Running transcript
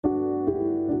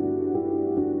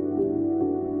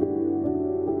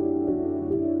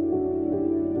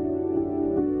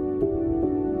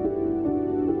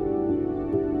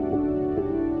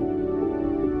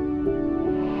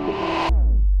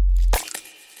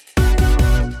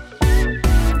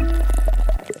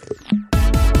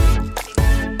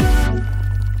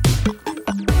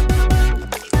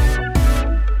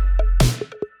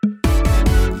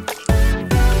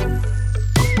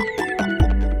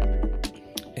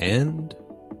And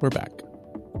we're back.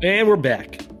 And we're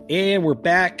back. And we're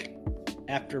back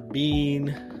after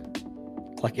being,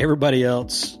 like everybody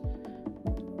else,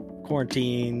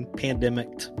 quarantine, pandemic,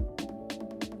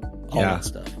 all that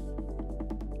stuff.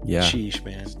 Yeah. Sheesh,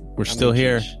 man. We're still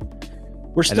here.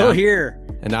 We're still here.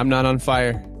 And I'm not on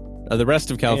fire. The rest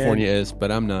of California is,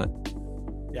 but I'm not.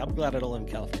 Yeah, I'm glad I don't live in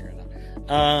California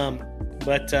now.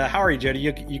 But how are you, Jody?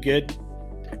 You good?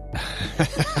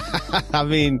 I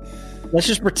mean, let's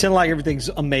just pretend like everything's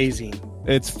amazing.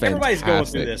 It's fantastic. Everybody's going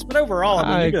through this, but overall, I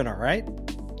mean, you're doing all right.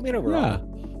 I mean,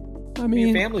 overall, yeah. I mean,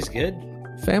 your family's good.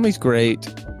 Family's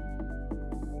great.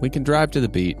 We can drive to the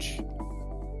beach.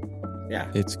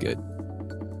 Yeah, it's good.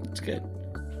 It's good.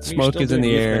 Smoke is in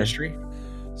the air.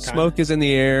 Smoke is in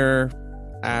the air.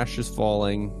 Ash is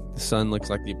falling. The sun looks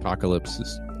like the apocalypse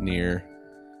is near.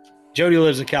 Jody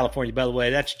lives in California, by the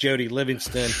way. That's Jody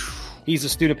Livingston. He's a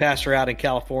student pastor out in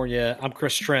California. I'm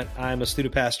Chris Trent. I'm a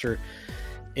student pastor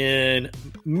in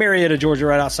Marietta, Georgia,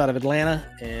 right outside of Atlanta,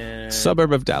 and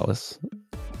suburb of Dallas.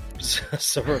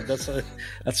 Suburb.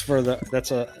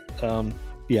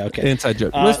 Yeah, okay. Inside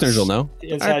joke. Listeners will know.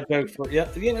 Inside joke for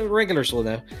regulars will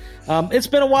know. It's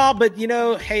been a while, but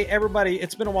hey, everybody,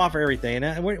 it's been a while for everything,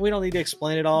 and we don't need to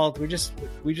explain it all. We just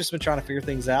been trying to figure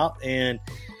things out,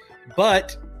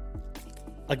 but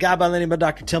a guy by the name of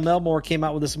Dr. Tim Elmore came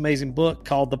out with this amazing book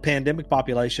called The Pandemic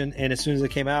Population, and as soon as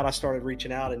it came out, I started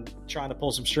reaching out and trying to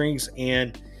pull some strings,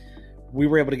 and we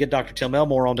were able to get Dr. Tim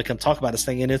Elmore on to come talk about this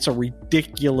thing, and it's a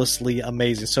ridiculously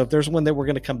amazing. So if there's one that we're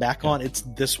going to come back on, it's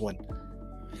this one.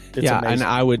 It's amazing. And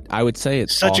I would say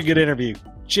it's such awesome. a good interview.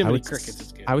 Jiminy Crickets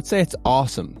is good. I would say it's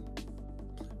awesome,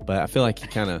 but I feel like he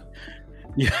kind of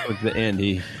towards the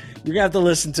end you're gonna have to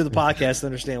listen to the podcast to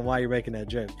understand why you're making that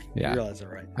joke. Yeah, you realize that,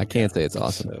 right? I can't say it's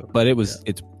awesome, but it was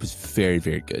very,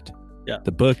 very good. Yeah,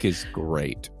 the book is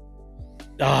great.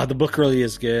 The book really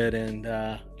is good, and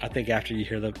I think after you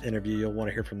hear the interview, you'll want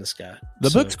to hear from this guy. The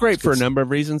book's great for a number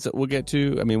of reasons that we'll get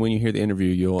to. I mean, when you hear the interview,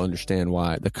 you'll understand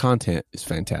why. The content is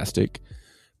fantastic,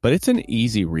 but it's an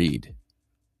easy read.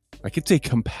 Like, it's a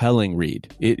compelling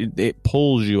read. It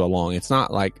pulls you along. It's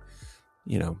not like,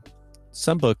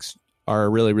 some books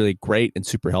are really, really great and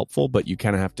super helpful, but you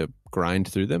kind of have to grind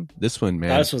through them. This one,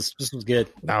 man. This was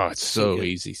good. No, it's so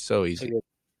easy. So easy.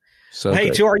 So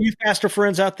hey, to our youth pastor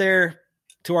friends out there,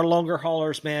 to our longer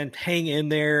haulers, man, hang in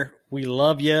there. We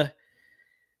love you.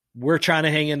 We're trying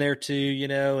to hang in there too,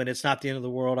 and it's not the end of the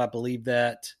world. I believe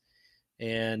that.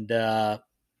 And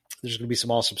there's going to be some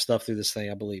awesome stuff through this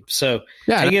thing, I believe. So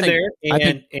hang in there.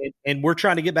 And we're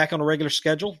trying to get back on a regular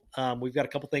schedule. We've got a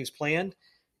couple things planned.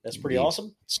 That's pretty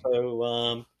awesome.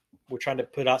 So we're trying to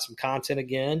put out some content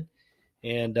again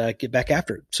and get back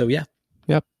after it. So, yeah.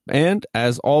 Yep. And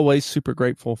as always, super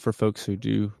grateful for folks who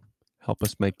do help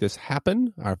us make this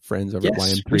happen. Our friends over at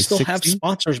YM360. We still have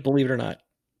sponsors, believe it or not.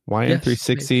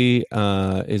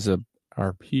 YM360 is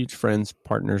our huge friends,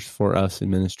 partners for us in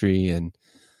ministry. And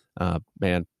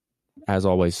man, as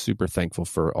always, super thankful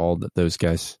for all that those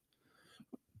guys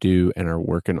do and are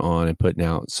working on and putting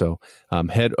out. So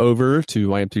head over to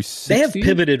YM360. They have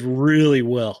pivoted really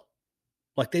well.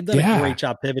 Like, they've done a great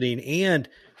job pivoting and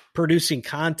producing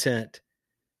content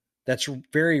that's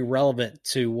very relevant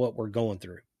to what we're going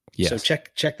through. Yes. So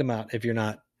check them out if you're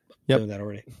not doing that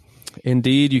already.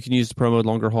 Indeed, you can use the promo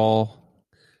Longer Haul,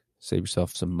 save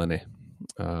yourself some money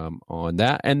on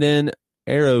that. And then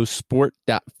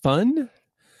Aerosport.fun,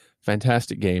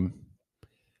 fantastic game.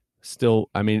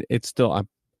 Still, I mean, it's still,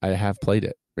 I have played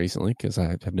it recently because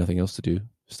I have nothing else to do,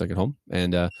 stuck at home,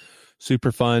 and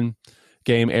super fun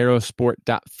game.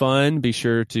 Aerosport.fun. Be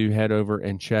sure to head over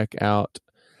and check out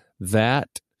that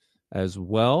as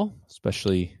well,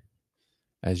 especially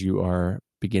as you are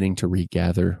beginning to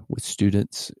regather with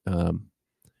students.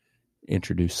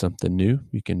 Introduce something new.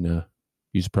 You can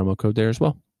use a promo code there as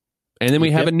well. And then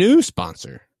we have a new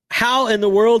sponsor. How in the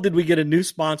world did we get a new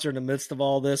sponsor in the midst of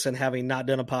all this and having not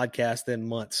done a podcast in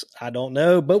months? I don't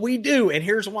know, but we do. And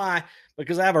here's why.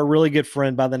 Because I have a really good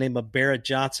friend by the name of Barrett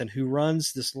Johnson who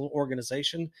runs this little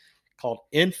organization called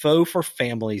Info for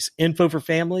Families. Info for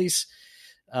Families.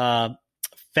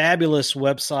 Fabulous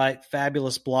website,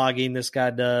 fabulous blogging this guy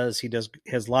does. He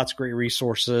has lots of great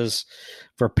resources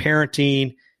for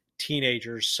parenting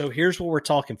teenagers. So here's what we're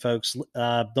talking, folks.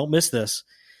 Don't miss this.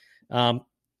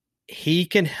 He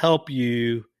can help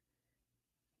you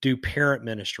do parent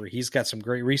ministry. He's got some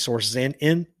great resources, and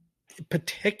in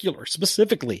particular,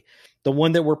 specifically, the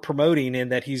one that we're promoting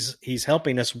and that he's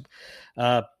helping us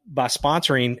by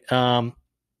sponsoring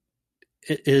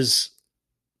is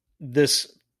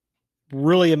this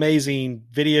really amazing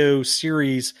video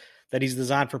series that he's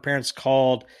designed for parents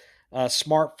called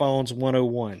Smartphones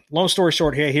 101. Long story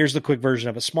short, here's the quick version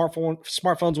of it.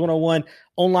 Smartphones 101,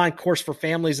 online course for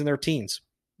families and their teens,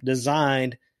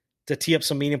 designed to tee up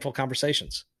some meaningful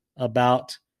conversations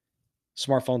about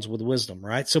smartphones with wisdom,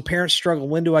 right? So parents struggle.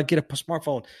 When do I get a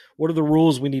smartphone? What are the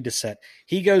rules we need to set?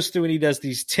 He goes through and he does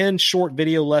these 10 short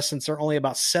video lessons. They're only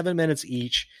about 7 minutes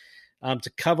each,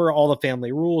 to cover all the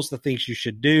family rules, the things you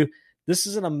should do. This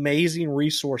is an amazing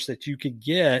resource that you could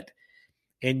get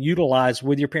and utilize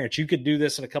with your parents. You could do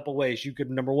this in a couple of ways. You could,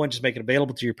 number one, just make it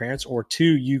available to your parents, or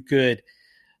two, you could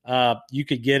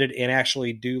get it and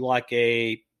actually do like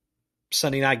a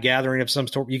Sunday night gathering of some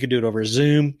sort. You could do it over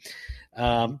Zoom.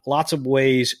 Lots of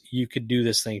ways you could do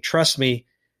this thing. Trust me,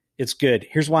 it's good.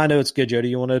 Here's why I know it's good, Jody.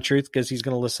 You want to know the truth? Because he's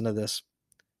going to listen to this.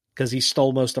 Because he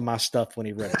stole most of my stuff when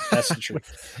he read it. That's the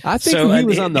truth. I think when he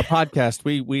was on the podcast,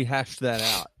 we hashed that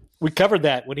out. We covered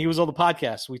that when he was on the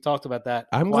podcast. We talked about that.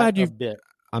 I'm glad you've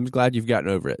gotten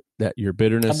over it. That your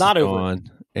bitterness is gone,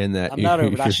 and that I'm not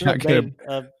over it. I should have made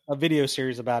a video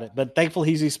series about it. But thankfully,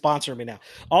 he's sponsoring me now.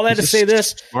 All that to say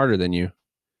this, smarter than you.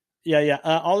 Yeah.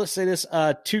 All to say this,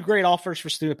 2 great offers for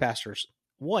student pastors.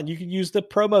 One, you can use the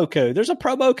promo code. There's a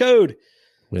promo code.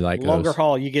 We like Longer those.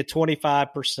 Haul. You get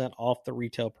 25% off the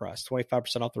retail price.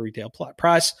 25% off the retail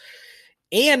price.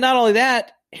 And not only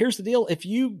that, here's the deal. If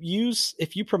you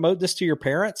promote this to your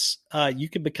parents, you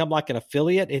can become like an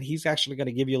affiliate, and he's actually going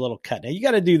to give you a little cut. Now you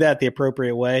got to do that the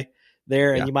appropriate way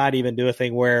there. And you might even do a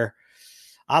thing where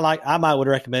I might would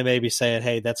recommend maybe saying,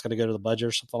 hey, that's going to go to the budget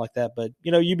or something like that. But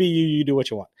you do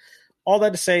what you want. All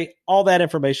that to say, all that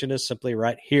information is simply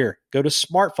right here. Go to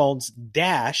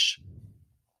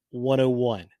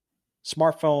smartphones-101,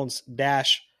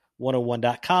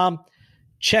 smartphones-101.com.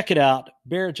 Check it out.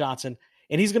 Barrett Johnson.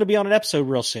 And he's going to be on an episode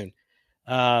real soon.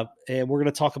 And we're going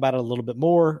to talk about it a little bit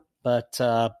more, but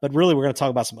really we're going to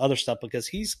talk about some other stuff because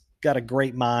he's got a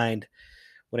great mind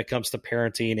when it comes to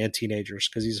parenting and teenagers,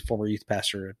 because he's a former youth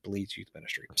pastor at Bleeds Youth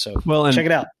Ministry. So check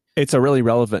it out. It's a really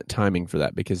relevant timing for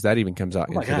that, because that even comes out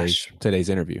in today's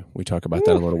interview. We talk about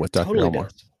that a little with Dr. Elmore.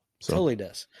 So. Totally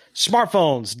does.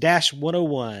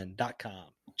 Smartphones-101.com.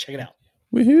 Check it out.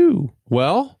 Woohoo.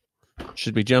 Well,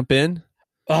 should we jump in?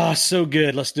 Oh, so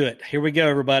good. Let's do it. Here we go,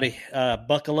 everybody.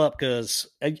 Buckle up, because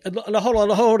hold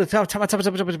on.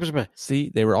 Time.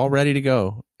 See, they were all ready to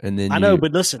go, and then I know,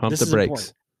 but listen, this is brakes.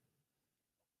 Important.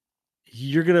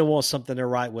 You're going to want something to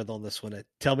write with on this one.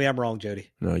 Tell me I'm wrong,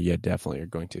 Jody. No, yeah, definitely you're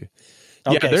going to.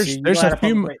 Okay, there's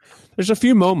a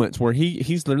few moments where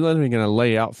he's literally going to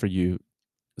lay out for you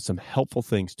some helpful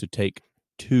things to take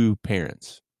to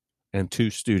parents and to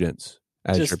students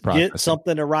as just you're processing. Get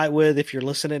something to write with if you're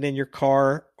listening in your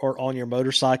car or on your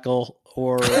motorcycle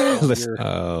or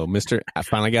Mister, I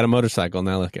finally got a motorcycle.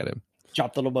 Now look at him.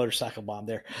 Dropped a little motorcycle bomb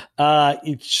there.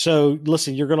 So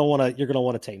listen, you're gonna want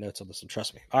to take notes on this, and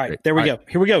trust me. All right, there we go.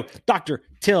 Here we go. Dr.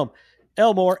 Tim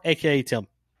Elmore, aka Tim.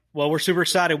 Well, we're super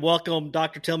excited. Welcome,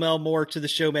 Dr. Tim Elmore, to the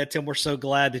show, man. Tim, we're so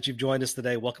glad that you've joined us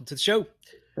today. Welcome to the show.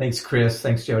 Thanks, Chris.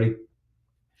 Thanks, Jody.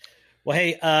 Well,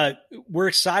 hey, we're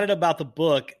excited about the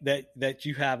book that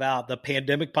you have out, The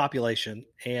Pandemic Population,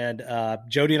 and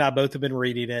Jody and I both have been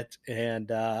reading it, and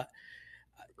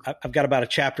I've got about a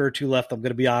chapter or two left. I'm going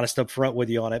to be honest up front with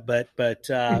you on it, but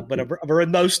I've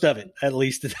read most of it, at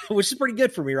least, which is pretty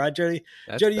good for me, right, Jody?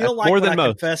 Jody, you don't like when I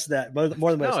confess that more than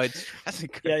most. No, that's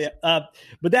yeah.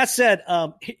 But that said,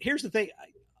 here's the thing.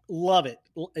 Love it,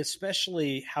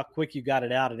 especially how quick you got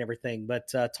it out and everything. But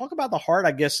talk about the heart,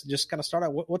 I guess, just kind of start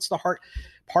out. What's the heart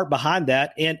part behind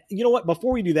that? And you know what?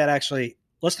 Before we do that, actually,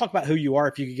 let's talk about who you are.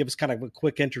 If you could give us kind of a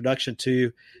quick introduction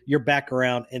to your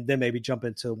background, and then maybe jump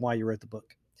into why you wrote the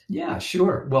book. Yeah,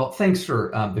 sure. Well, thanks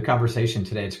for the conversation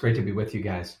today. It's great to be with you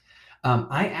guys.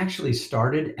 I actually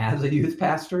started as a youth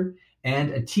pastor and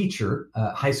a teacher,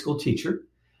 a high school teacher.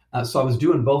 So I was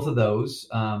doing both of those,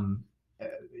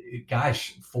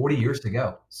 40 years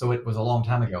ago. So it was a long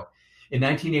time ago. In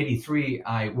 1983,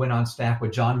 I went on staff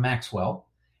with John Maxwell.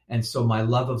 And so my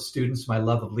love of students, my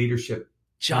love of leadership.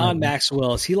 John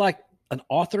Maxwell, is he like an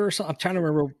author or something? I'm trying to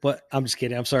remember, but I'm just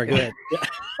kidding. I'm sorry. Go ahead.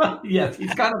 Yes,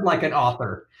 he's kind of like an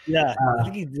author. Yeah, I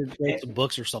think he did some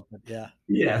books or something. Yeah.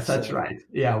 Yes, that's right.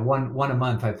 Yeah, one a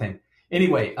month, I think.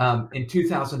 Anyway, in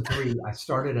 2003, I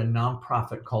started a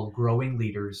nonprofit called Growing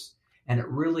Leaders, and it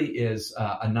really is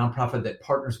a nonprofit that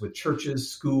partners with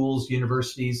churches, schools,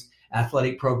 universities,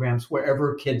 athletic programs,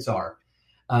 wherever kids are,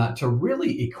 to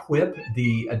really equip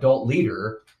the adult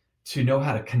leader to know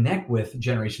how to connect with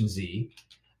Generation Z.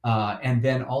 And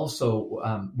then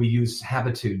also we use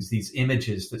habitudes, these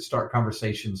images that start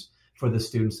conversations for the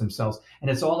students themselves. And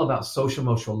it's all about social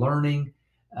emotional learning,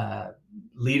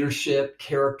 leadership,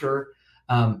 character.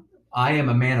 I am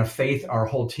a man of faith. Our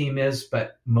whole team is,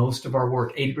 but most of our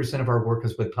work, 80% of our work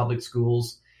is with public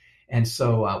schools. And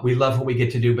so we love what we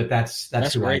get to do, but that's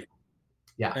great.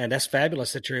 Yeah. And that's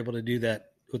fabulous that you're able to do that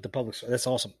with the public. That's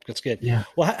awesome. That's good. Yeah.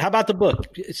 Well, how about the book?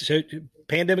 So,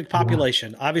 pandemic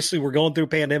population. Yeah. Obviously, we're going through a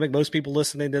pandemic. Most people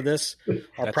listening to this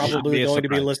are probably going to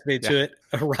be listening to it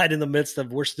right in the midst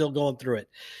of, we're still going through it.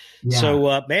 Yeah.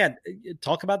 So, man,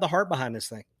 talk about the heart behind this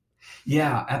thing.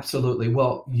 Yeah, absolutely.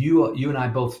 Well, you and I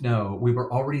both know we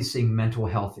were already seeing mental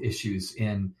health issues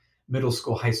in middle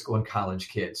school, high school, and college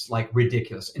kids, like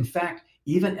ridiculous. In fact,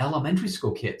 even elementary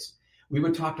school kids. We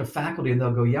would talk to faculty and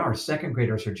they'll go, yeah, our second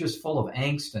graders are just full of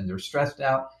angst and they're stressed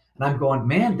out. And I'm going,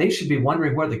 man, they should be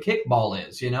wondering where the kickball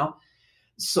is,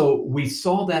 So we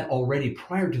saw that already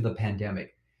prior to the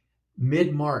pandemic.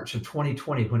 Mid-March of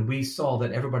 2020, when we saw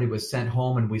that everybody was sent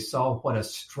home and we saw what a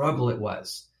struggle it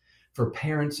was for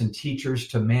parents and teachers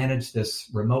to manage this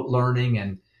remote learning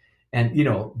and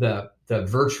the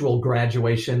virtual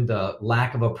graduation, the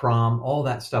lack of a prom, all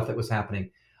that stuff that was happening.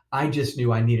 I just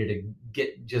knew I needed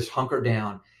to just hunker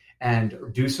down and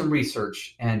do some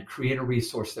research and create a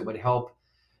resource that would help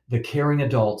the caring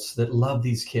adults that love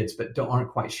these kids but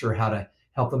aren't quite sure how to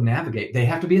help them navigate. They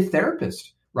have to be a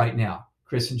therapist right now,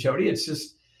 Chris and Jody. It's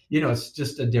just, it's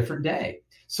just a different day.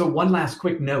 So one last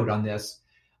quick note on this.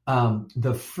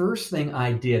 The first thing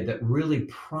I did that really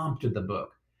prompted the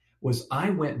book was I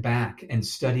went back and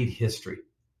studied history.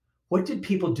 What did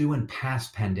people do in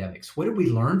past pandemics? What did we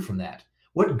learn from that?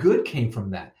 What good came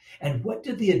from that? And what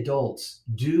did the adults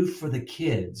do for the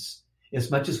kids, as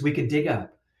much as we could dig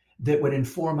up, that would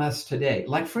inform us today?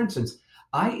 Like, for instance,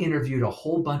 I interviewed a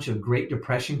whole bunch of Great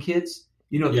Depression kids.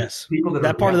 Yes. People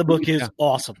that part of the book is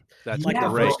awesome. That's like the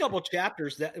first couple of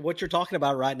chapters. That what you're talking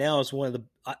about right now is one of the.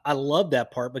 I love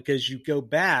that part because you go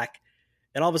back,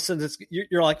 and all of a sudden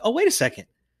you're like, oh, wait a second.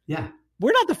 Yeah,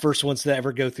 we're not the first ones to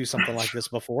ever go through something like this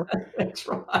before. That's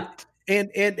right.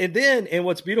 And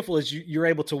what's beautiful is you're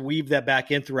able to weave that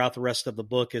back in throughout the rest of the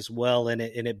book as well, and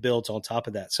it builds on top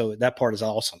of that. So that part is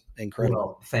awesome, incredible.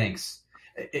 Well, thanks.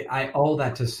 All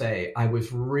that to say, I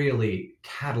was really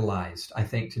catalyzed, I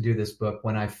think, to do this book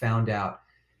when I found out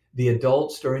the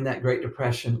adults during that Great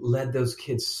Depression led those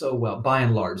kids so well. By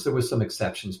and large, there were some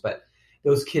exceptions, but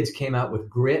those kids came out with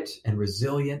grit and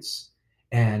resilience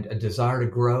and a desire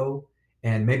to grow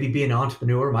and maybe be an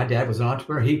entrepreneur. My dad was an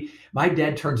entrepreneur. My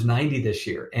dad turns 90 this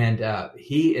year, and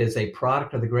he is a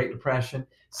product of the Great Depression,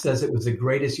 says it was the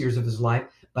greatest years of his life,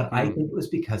 but I think it was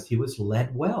because he was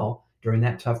led well during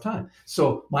that tough time.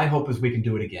 So my hope is we can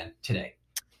do it again today.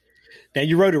 Now,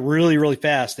 you wrote it really, really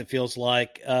fast. It feels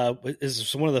like this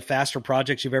is one of the faster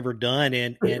projects you've ever done.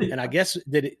 And I guess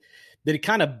did it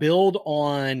kind of build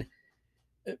on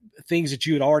things that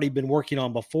you had already been working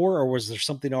on before, or was there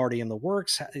something already in the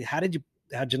works? How'd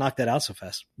you knock that out so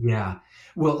fast? Yeah.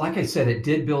 Well, like I said, it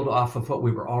did build off of what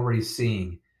we were already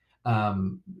seeing,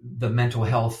 the mental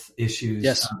health issues.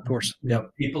 Yes, of course.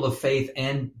 People of faith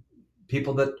and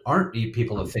people that aren't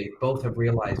people of faith both have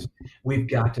realized we've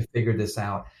got to figure this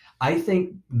out. I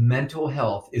think mental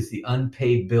health is the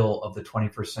unpaid bill of the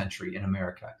 21st century in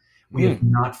America. We have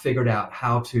not figured out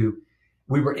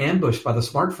we were ambushed by the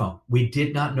smartphone. We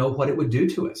did not know what it would do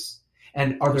to us.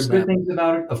 And are there good things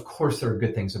about it? Of course there are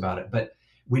good things about it, but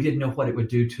we didn't know what it would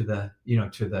do to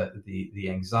the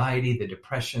anxiety, the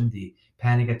depression, the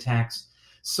panic attacks.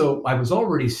 So I was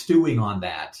already stewing on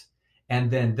that.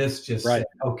 And then this just said,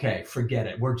 okay, forget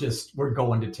it. We're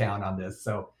going to town on this.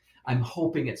 So I'm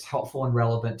hoping it's helpful and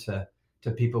relevant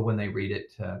to people when they read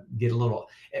it, to get a little,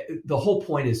 the whole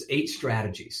point is 8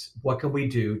 strategies. What can we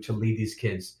do to lead these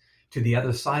kids to the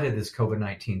other side of this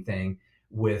COVID-19 thing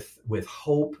with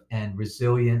hope and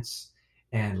resilience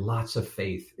and lots of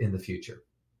faith in the future?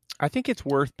 I think it's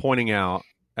worth pointing out,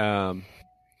 and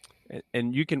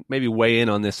you can maybe weigh in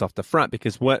on this off the front,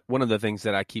 because one of the things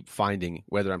that I keep finding,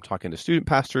 whether I'm talking to student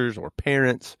pastors or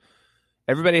parents,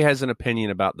 everybody has an opinion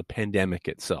about the pandemic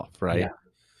itself, right? Yeah.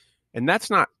 And that's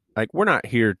not, like, we're not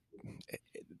here.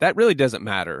 That really doesn't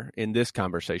matter in this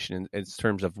conversation in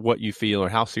terms of what you feel or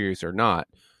how serious or not.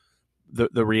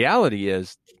 The reality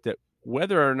is that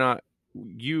whether or not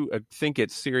you think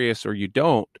it's serious or you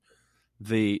don't,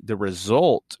 the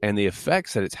result and the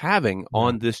effects that it's having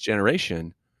on this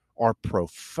generation are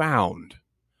profound,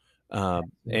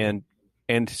 and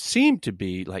seem to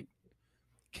be like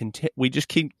we just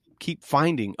keep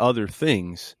finding other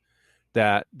things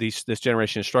that this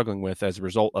generation is struggling with as a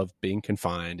result of being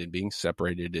confined and being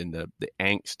separated, and the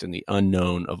angst and the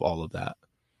unknown of all of that.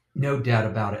 No doubt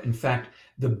about it. In fact,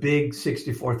 the big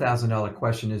 $64,000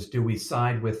 question is, do we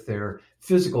side with their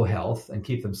physical health and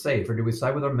keep them safe, or do we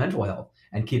side with their mental health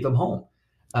and keep them home?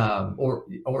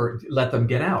 or let them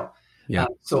get out. Yeah.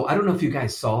 So I don't know if you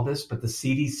guys saw this, but the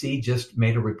CDC just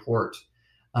made a report.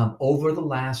 Over the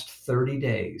last 30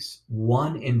 days,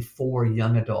 1 in 4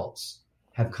 young adults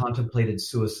have contemplated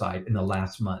suicide in the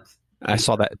last month. I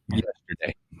saw that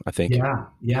yesterday, I think.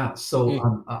 Yeah.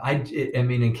 So I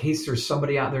mean, in case there's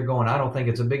somebody out there going, I don't think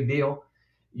it's a big deal.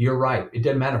 You're right. It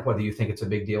doesn't matter whether you think it's a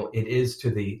big deal. It is to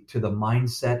the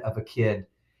mindset of a kid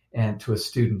and to a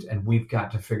student, and we've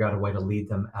got to figure out a way to lead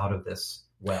them out of this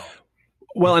well.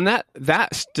 And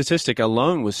that statistic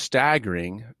alone was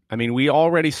staggering. I mean, we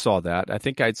already saw that. I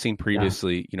think I'd seen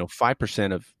previously,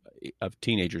 5% of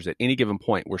teenagers at any given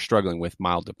point were struggling with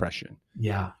mild depression.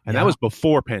 Yeah. And that was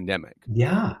before pandemic.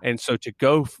 Yeah. And so to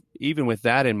go, even with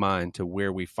that in mind, to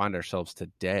where we find ourselves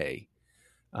today,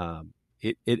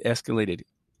 it escalated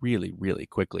really, really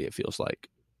quickly, it feels like.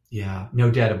 Yeah,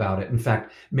 no doubt about it. In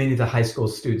fact, many of the high school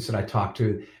students that I talk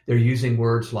to, they're using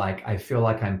words like, I feel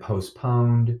like I'm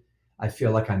postponed. I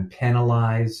feel like I'm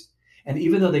penalized. And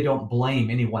even though they don't blame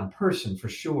any one person for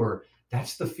sure,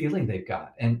 that's the feeling they've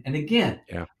got. And again,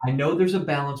 I know there's a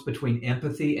balance between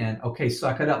empathy and, okay,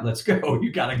 suck it up, let's go.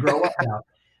 You got to grow up now.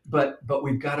 But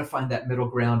we've got to find that middle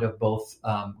ground of both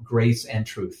grace and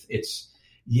truth. It's,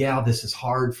 this is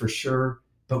hard for sure,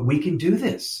 but we can do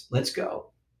this. Let's go.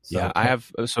 So,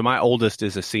 so my oldest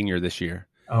is a senior this year.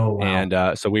 Oh, wow.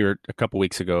 And so we were a couple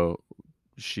weeks ago,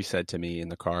 she said to me in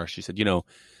the car, she said,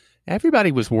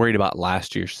 everybody was worried about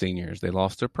last year's seniors. They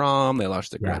lost their prom, they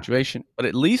lost their graduation, but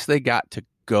at least they got to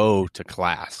go to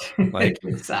class. Like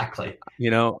exactly.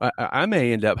 I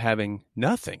may end up having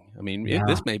nothing. I mean,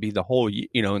 this may be the whole,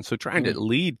 and so trying to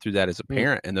lead through that as a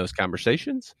parent in those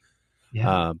conversations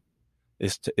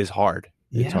is hard.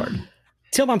 It's hard.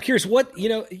 Tim, I'm curious what,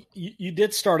 you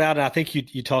did start out, and I think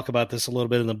you talk about this a little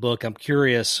bit in the book. I'm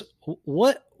curious,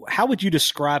 how would you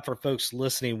describe for folks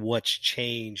listening what's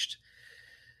changed?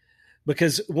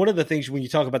 Because one of the things when you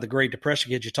talk about the Great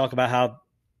Depression kids, you talk about how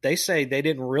they say they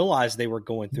didn't realize they were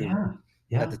going through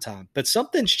at the time, but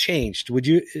something's changed. Would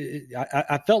you,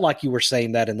 I felt like you were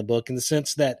saying that in the book in the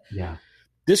sense that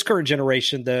this current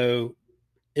generation though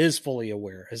is fully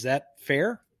aware. Is that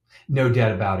fair? No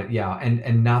doubt about it. Yeah.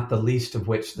 And not the least of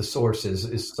which the source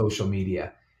is social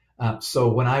media. So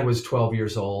when I was 12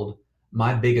 years old,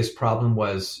 my biggest problem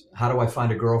was, how do I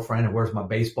find a girlfriend and where's my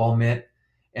baseball mitt?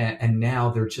 And now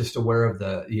they're just aware of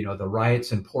the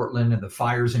riots in Portland and the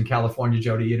fires in California,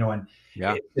 Jody, and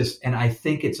I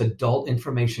think it's adult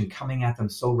information coming at them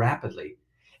so rapidly.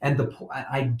 And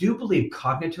I do believe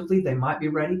cognitively they might be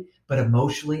ready, but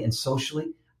emotionally and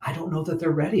socially, I don't know that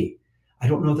they're ready. I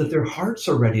don't know that their hearts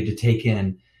are ready to take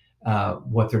in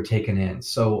what they're taking in.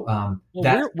 So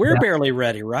we're barely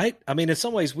ready, right? I mean, in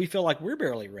some ways, we feel like we're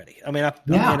barely ready. I mean,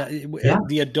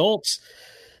 the adults,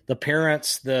 the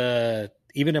parents,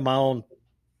 even in my own,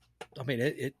 I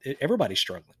mean, everybody's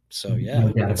struggling. So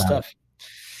it's tough.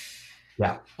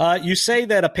 Yeah. You say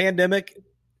that a pandemic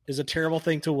is a terrible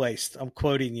thing to waste. I'm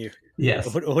quoting you.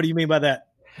 Yes. What do you mean by that?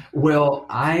 Well,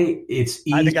 it's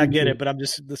easy. I think I get it, but I'm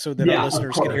just so that our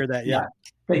listeners can hear that. Yeah.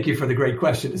 Thank you for the great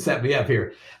question to set me up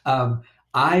here. That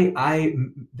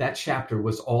chapter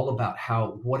was all about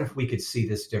what if we could see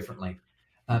this differently?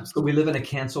 So we live in a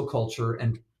cancel culture,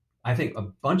 and I think a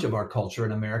bunch of our culture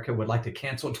in America would like to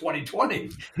cancel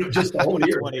 2020, just the whole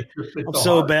year. I'm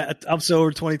so bad. I'm so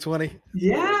over 2020.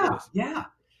 Yeah.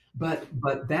 But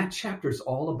that chapter is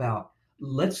all about,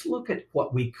 let's look at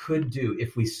what we could do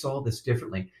if we saw this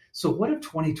differently. So what if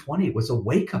 2020 was a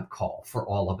wake-up call for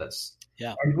all of us?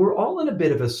 Yeah. And we're all in a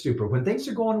bit of a stupor. When things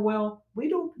are going well,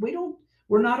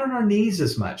 we're not on our knees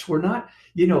as much. We're not,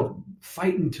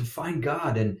 fighting to find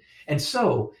God. And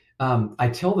so I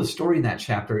tell the story in that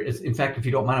chapter. In fact, if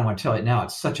you don't mind, I want to tell it now.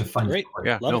 It's such a fun story.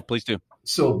 Yeah, please do.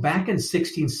 So back in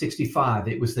 1665,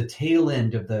 it was the tail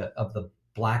end of the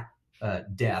Black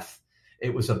Death.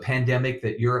 It was a pandemic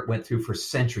that Europe went through for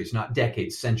centuries, not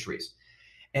decades, centuries.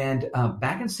 And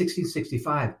back in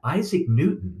 1665, Isaac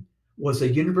Newton was a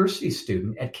university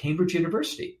student at Cambridge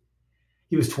University.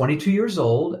 He was 22 years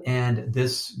old, and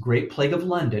this great plague of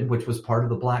London, which was part of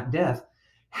the Black Death,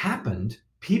 happened.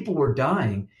 People were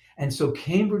dying. And so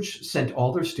Cambridge sent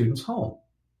all their students home.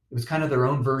 It was kind of their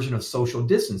own version of social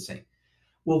distancing.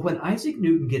 Well, when Isaac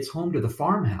Newton gets home to the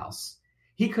farmhouse,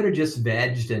 he could have just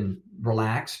vegged and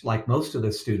relaxed like most of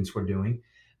the students were doing.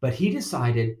 But he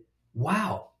decided,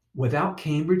 wow, without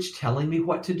Cambridge telling me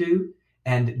what to do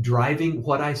and driving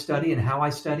what I study and how I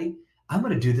study, I'm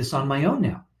going to do this on my own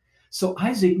now. So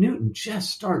Isaac Newton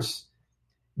just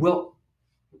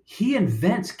he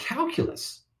invents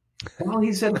calculus while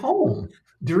he's at home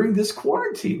during this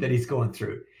quarantine that he's going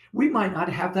through. We might not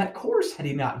have that course had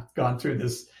he not gone through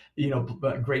this,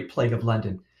 great plague of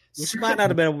London. Which might not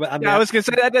have been. I mean, I was going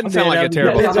to say that doesn't sound like a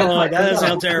terrible. That doesn't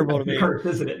sound terrible to me,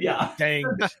 isn't it? Yeah. Dang,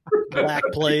 Black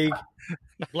Plague.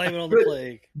 Blame it on the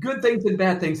plague. Good things and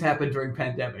bad things happen during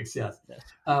pandemics. Yes.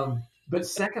 But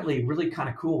secondly, really kind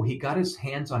of cool. He got his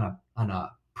hands on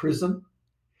a prism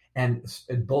and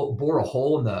bore a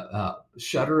hole in the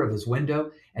shutter of his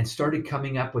window and started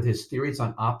coming up with his theories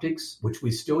on optics, which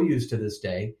we still use to this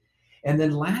day. And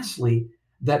then lastly,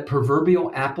 that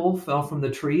proverbial apple fell from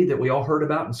the tree that we all heard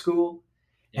about in school.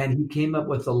 And he came up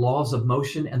with the laws of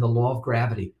motion and the law of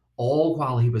gravity, all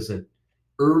while he was an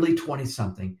early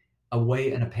 20-something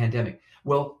away in a pandemic.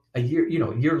 Well, a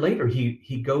year later,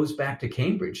 he goes back to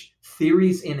Cambridge,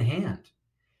 theories in hand.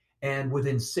 And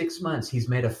within 6 months, he's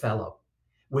made a fellow.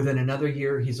 Within another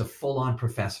year, he's a full-on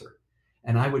professor.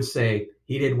 And I would say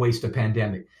he didn't waste a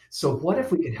pandemic. So what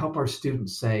if we could help our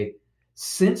students say,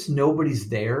 since nobody's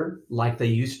there like they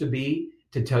used to be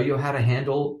to tell you how to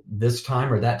handle this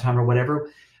time or that time or whatever,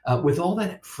 with all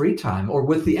that free time or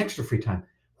with the extra free time,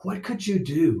 what could you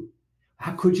do?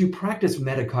 How could you practice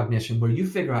metacognition where you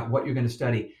figure out what you're going to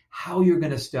study, how you're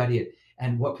going to study it,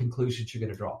 and what conclusions you're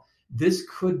going to draw? This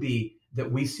could be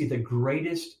that we see the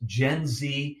greatest Gen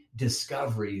Z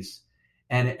discoveries.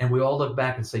 And we all look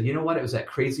back and say, you know what? It was that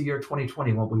crazy year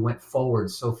 2020 when we went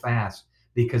forward so fast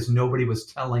because nobody was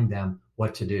telling them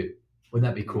what to do. Wouldn't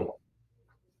that be cool?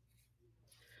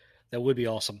 That would be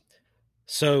awesome.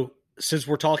 So since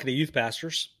we're talking to youth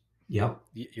pastors, yep,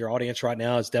 your audience right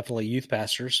now is definitely youth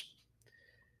pastors.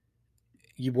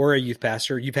 You were a youth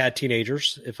pastor. You've had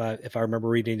teenagers. If I remember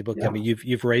reading the book, yep. I mean,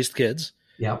 you've raised kids.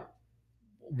 Yep.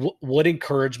 What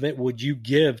encouragement would you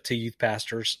give to youth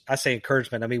pastors? I say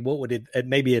encouragement. I mean, what would it,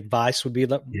 maybe advice would be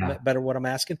better what I'm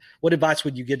asking. What advice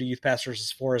would you give to youth pastors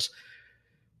as far as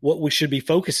what we should be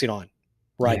focusing on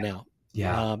right now?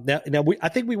 Yeah. Now I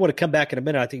think we want to come back in a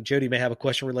minute. I think Jody may have a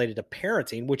question related to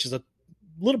parenting, which is a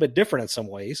little bit different in some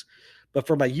ways. But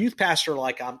from a youth pastor,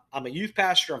 like I'm a youth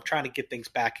pastor, I'm trying to get things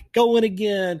back going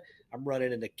again. I'm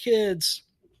running into kids.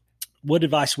 What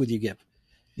advice would you give?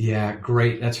 Yeah,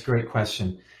 great. That's a great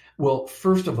question. Well,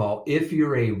 first of all, if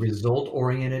you're a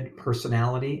result-oriented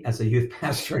personality as a youth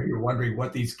pastor, and you're wondering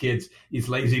what these kids, these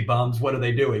lazy bums, what are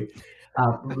they doing?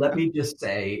 Let me just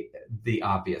say the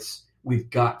obvious. We've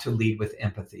got to lead with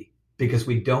empathy because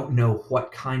we don't know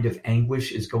what kind of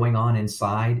anguish is going on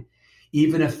inside.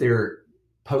 Even if they're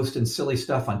posting silly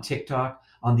stuff on TikTok,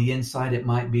 on the inside, it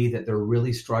might be that they're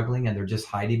really struggling and they're just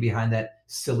hiding behind that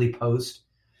silly post.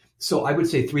 So I would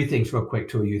say three things real quick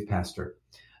to a youth pastor.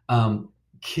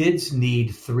 Kids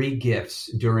need three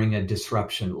gifts during a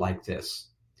disruption like this.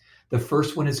 The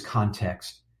first one is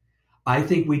context. I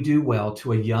think we do well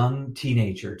to a young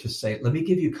teenager to say, let me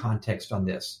give you context on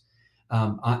this.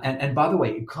 And by the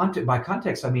way, by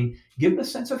context, I mean, give them a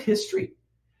sense of history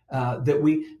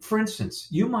for instance,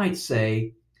 you might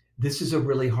say, this is a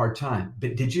really hard time,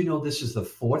 but did you know this is the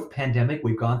fourth pandemic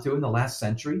we've gone through in the last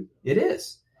century? It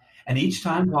is. And each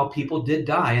time while people did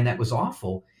die, and that was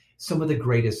awful, some of the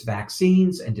greatest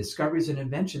vaccines and discoveries and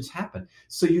inventions happened.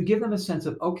 So you give them a sense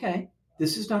of, okay,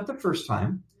 this is not the first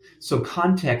time. So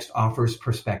context offers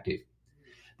perspective.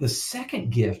 The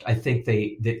second gift I think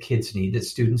that kids need, that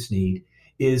students need,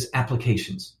 is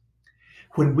applications.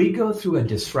 When we go through a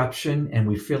disruption and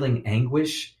we're feeling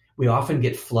anguish, we often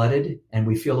get flooded and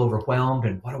we feel overwhelmed.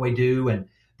 And what do I do? And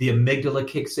the amygdala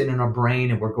kicks in our brain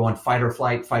and we're going fight or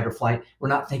flight, fight or flight. We're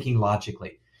not thinking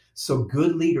logically. So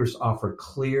good leaders offer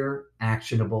clear,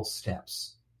 actionable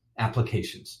steps,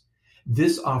 applications.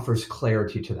 This offers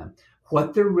clarity to them.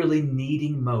 What they're really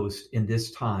needing most in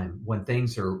this time when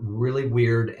things are really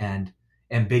weird and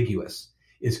ambiguous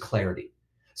is clarity.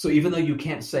 So even though you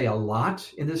can't say a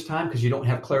lot in this time because you don't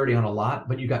have clarity on a lot,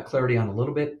 but you got clarity on a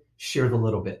little bit, share the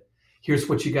little bit. Here's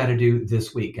what you got to do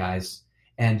this week, guys.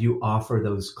 And you offer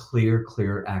those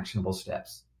clear, actionable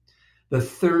steps. The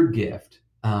third gift,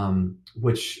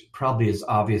 which probably is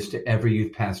obvious to every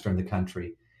youth pastor in the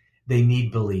country, they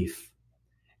need belief.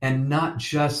 And not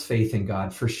just faith in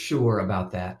God, for sure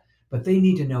about that, but they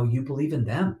need to know you believe in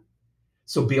them.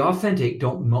 So be authentic,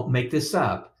 don't make this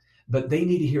up, but they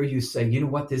need to hear you say, you know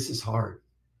what, this is hard,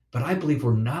 but I believe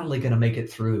we're not only going to make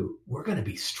it through, we're going to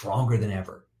be stronger than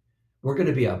ever. We're going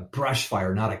to be a brush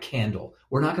fire, not a candle.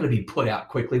 We're not going to be put out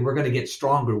quickly. We're going to get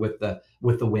stronger with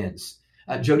the winds.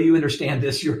 Jody, you understand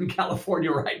this? You're in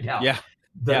California right now. Yeah.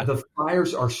 The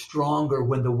fires are stronger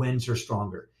when the winds are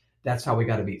stronger. That's how we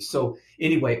got to be. So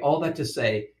anyway, all that to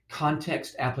say,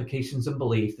 context, applications, and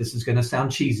belief. This is going to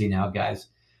sound cheesy now, guys,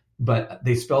 but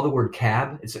they spell the word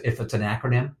CAB. If it's an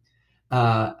acronym,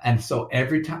 And so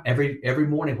every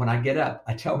morning when I get up,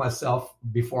 I tell myself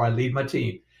before I lead my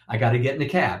team, I got to get in the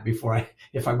cab if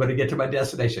I'm going to get to my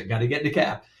destination, got to get in the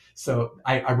cab. So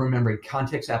I remember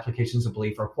context applications of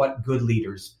belief are what good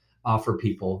leaders offer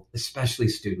people, especially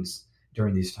students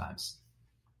during these times.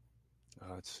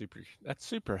 Oh, that's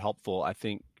super helpful, I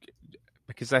think,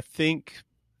 because I think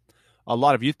a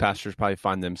lot of youth pastors probably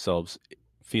find themselves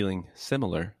feeling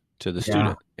similar to the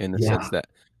student in the sense that,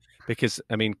 because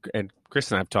I mean, and Chris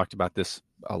and I have talked about this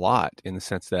a lot in the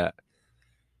sense that,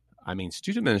 I mean,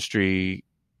 student ministry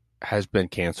has been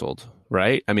canceled,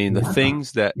 right? I mean, the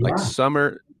things that like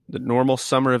the normal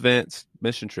summer events,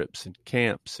 mission trips and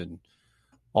camps and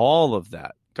all of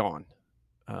that gone.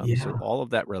 So all of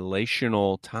that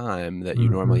relational time that you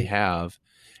normally have,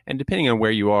 and depending on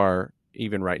where you are,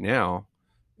 even right now,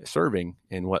 serving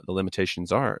and what the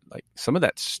limitations are, like some of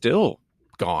that's still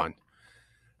gone.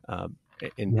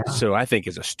 So I think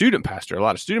as a student pastor, a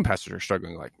lot of student pastors are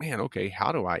struggling like, man, okay,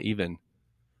 how do I even,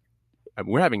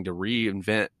 we're having to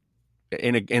reinvent,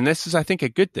 and this is, I think, a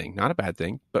good thing, not a bad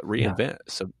thing, but reinvent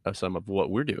some of what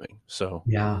we're doing. So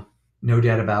yeah, no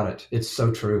doubt about it. It's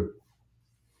so true.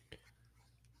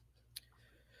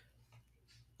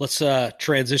 Let's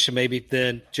transition maybe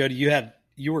then. Jody,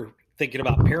 you were thinking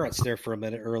about parents there for a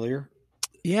minute earlier.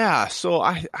 Yeah. So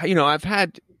I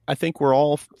think we're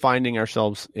all finding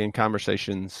ourselves in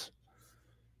conversations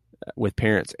with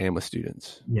parents and with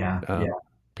students.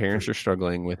 Parents are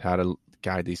struggling with how to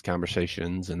guide these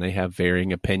conversations, and they have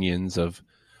varying opinions of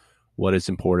what is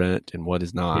important and what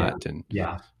is not.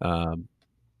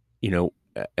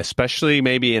 Especially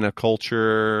maybe in a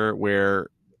culture where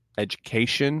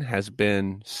education has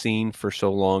been seen for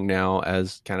so long now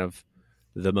as kind of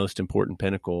the most important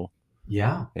pinnacle.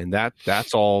 Yeah. And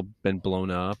that's all been blown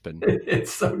up, and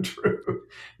it's so true.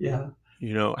 Yeah.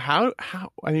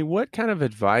 What kind of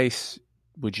advice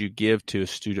would you give to a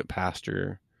student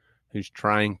pastor who's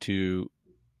trying to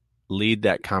lead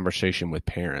that conversation with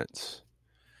parents?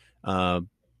 And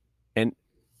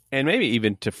maybe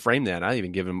even to frame that, I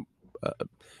even give them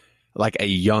like a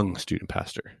young student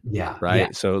pastor. Yeah. Right.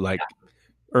 Yeah. So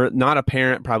or not a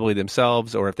parent probably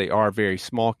themselves, or if they are very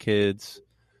small kids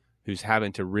who's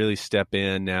having to really step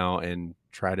in now and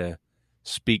try to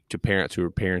speak to parents who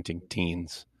are parenting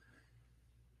teens.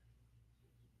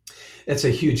 It's a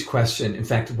huge question. In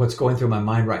fact, what's going through my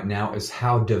mind right now is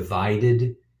how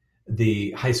divided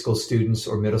the high school students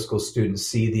or middle school students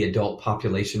see the adult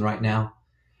population right now.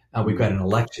 We've got an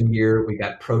election year. We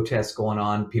got protests going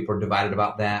on. People are divided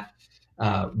about that.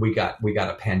 We got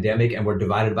a pandemic, and we're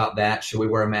divided about that. Should we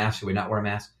wear a mask? Should we not wear a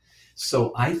mask?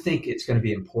 So I think it's going to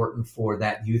be important for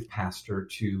that youth pastor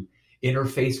to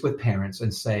interface with parents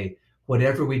and say,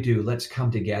 whatever we do, let's come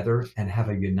together and have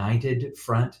a united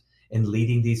front in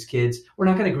leading these kids. We're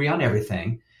not going to agree on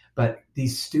everything, but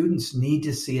these students need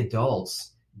to see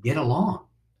adults get along.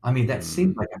 I mean, that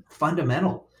seems like a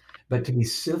fundamental, but to be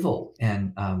civil,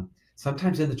 and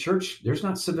sometimes in the church, there's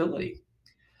not civility.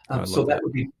 So that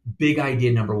would be big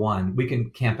idea number one. We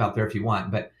can camp out there if you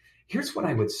want, but here's what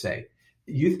I would say.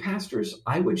 Youth pastors,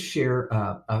 I would share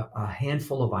a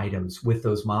handful of items with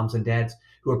those moms and dads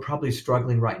who are probably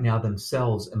struggling right now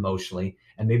themselves emotionally,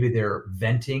 and maybe their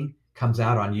venting comes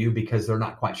out on you because they're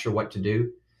not quite sure what to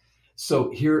do. So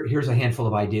here's a handful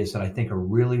of ideas that I think are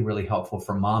really, really helpful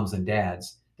for moms and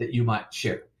dads that you might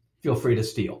share. Feel free to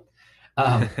steal.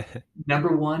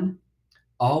 Number one,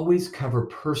 always cover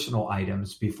personal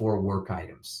items before work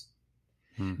items.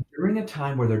 During a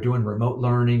time where they're doing remote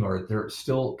learning, or they're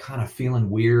still kind of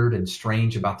feeling weird and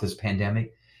strange about this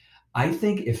pandemic, I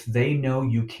think if they know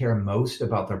you care most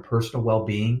about their personal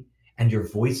well-being and you're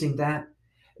voicing that,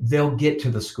 they'll get to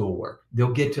the schoolwork,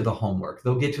 they'll get to the homework,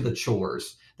 they'll get to the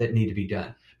chores that need to be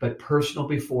done. But personal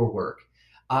before work.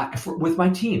 With my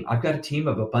team, I've got a team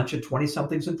of a bunch of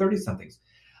 20-somethings and 30-somethings.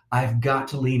 I've got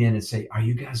to lean in and say, are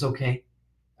you guys okay?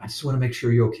 I just want to make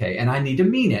sure you're okay. And I need to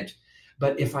mean it.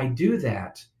 But if I do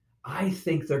that, I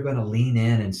think they're going to lean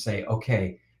in and say,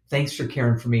 okay, thanks for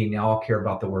caring for me. Now I'll care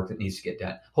about the work that needs to get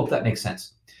done. Hope that makes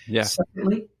sense. Yeah.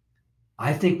 Secondly,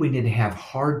 I think we need to have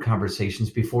hard conversations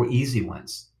before easy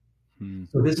ones.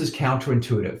 So this is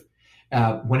counterintuitive.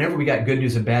 Whenever we got good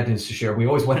news and bad news to share, we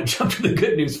always want to jump to the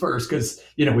good news first because,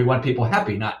 we want people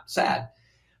happy, not sad.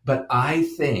 But I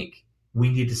think we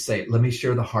need to say, let me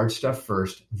share the hard stuff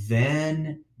first,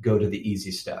 then go to the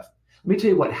easy stuff. Let me tell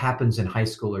you what happens in high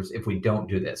schoolers if we don't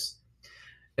do this,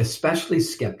 especially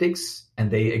skeptics, and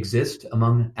they exist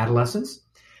among adolescents.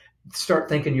 Start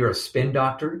thinking you're a spin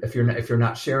doctor. If you're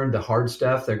not sharing the hard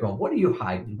stuff, they're going, what are you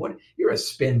hiding? You're a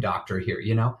spin doctor here,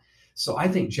 So I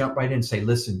think jump right in and say,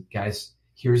 listen, guys,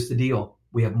 here's the deal.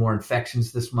 We have more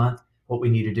infections this month. What we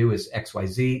need to do is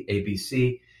XYZ,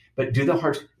 ABC, but do the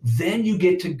hard. Then you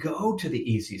get to go to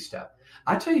the easy stuff.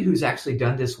 I tell you who's actually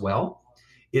done this well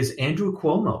is Andrew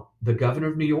Cuomo, the governor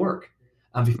of New York.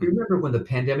 If you remember when the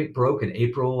pandemic broke in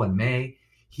April and May,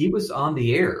 he was on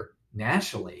the air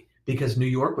nationally because New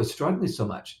York was struggling so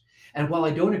much. And while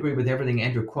I don't agree with everything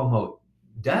Andrew Cuomo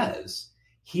does,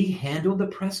 he handled the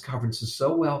press conferences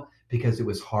so well because it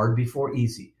was hard before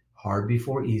easy, hard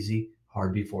before easy,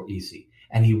 hard before easy.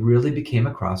 And he really became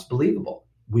across believable.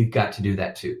 We've got to do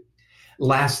that too.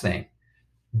 Last thing,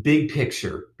 big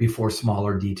picture before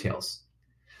smaller details.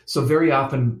 So very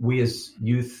often we as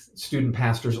youth, student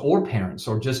pastors or parents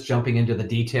are just jumping into the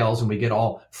details and we get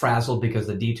all frazzled because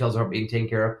the details aren't being taken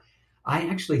care of. I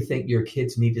actually think your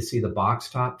kids need to see the box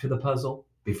top to the puzzle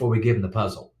before we give them the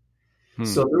puzzle.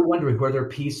 So they're wondering where their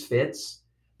piece fits.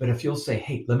 But if you'll say,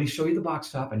 hey, let me show you the box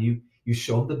top, and you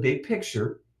show them the big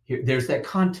picture, here, there's that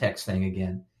context thing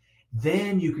again.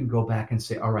 Then you can go back and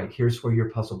say, all right, here's where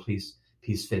your puzzle piece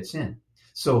fits in.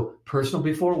 So personal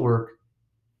before work,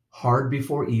 hard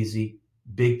before easy,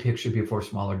 big picture before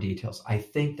smaller details. I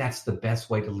think that's the best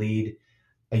way to lead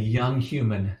a young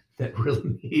human that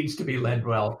really needs to be led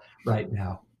well right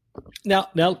now. Now,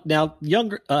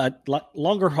 younger,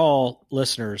 longer haul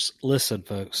listeners, listen,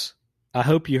 folks. I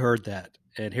hope you heard that,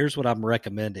 and here's what I'm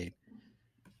recommending: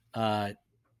 that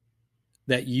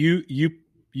you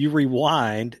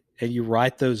rewind and you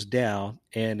write those down.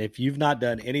 And if you've not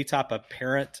done any type of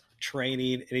parent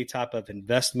training, any type of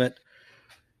investment,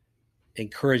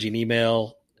 encouraging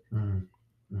email,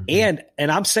 and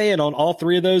I'm saying on all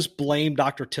three of those, blame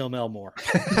Dr. Tim Elmore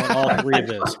on all three of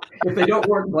those. If they don't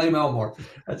work, blame Elmore.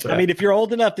 That's right. I mean, if you're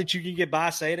old enough that you can get by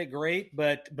saying it, great.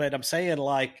 But I'm saying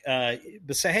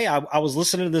but say, hey, I was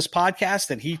listening to this podcast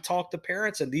and he talked to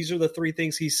parents and these are the three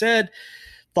things he said.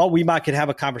 Thought we could have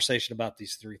a conversation about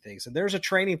these three things. And there's a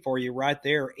training for you right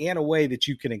there and a way that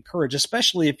you can encourage,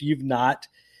 especially if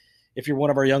you're one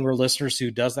of our younger listeners who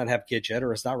does not have kids yet or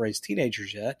has not raised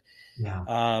teenagers yet.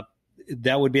 Yeah.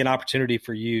 That would be an opportunity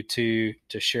for you to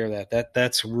share that.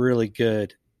 That's really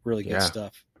good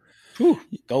stuff. Whew,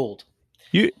 gold.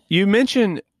 You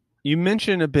mentioned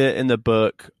a bit in the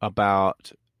book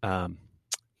about your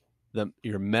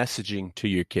messaging to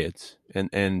your kids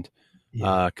and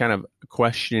kind of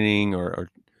questioning or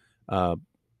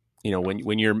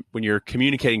when you're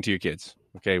communicating to your kids.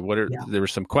 Okay, there were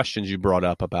some questions you brought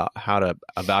up about how to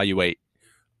evaluate.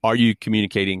 Are you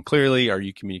communicating clearly? Are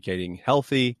you communicating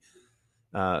healthy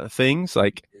things?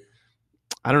 Like,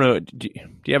 I don't know. Do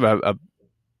you have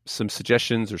some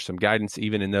suggestions or some guidance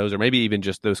even in those, or maybe even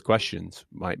just those questions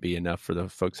might be enough for the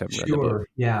folks who haven't read the book? Sure.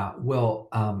 Yeah. Well,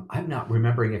 I'm not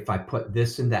remembering if I put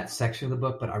this in that section of the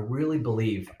book, but I really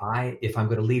believe if I'm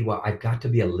going to lead well, I've got to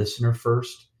be a listener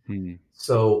first.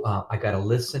 So I got to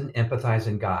listen, empathize,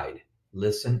 and guide.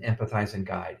 Listen, empathize, and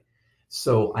guide.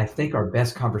 So I think our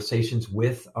best conversations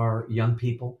with our young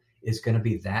people is going to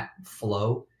be that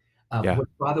flow. Which,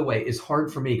 by the way, is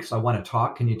hard for me because I want to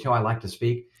talk. Can you tell I like to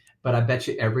speak? But I bet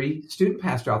you every student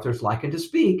pastor out there is liking to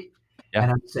speak. Yeah.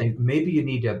 And I'm saying maybe you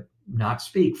need to not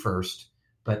speak first,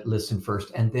 but listen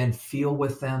first, and then feel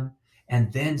with them,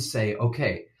 and then say,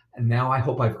 okay, and now I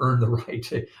hope I've earned the right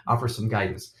to offer some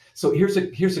guidance. So here's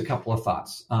a couple of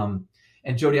thoughts.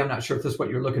 And Jody, I'm not sure if this is what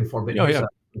you're looking for, but here's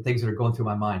the things that are going through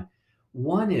my mind.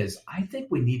 One is I think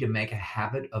we need to make a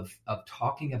habit of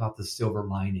talking about the silver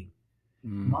lining.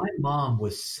 My mom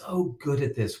was so good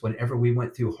at this whenever we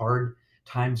went through hard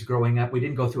times growing up. We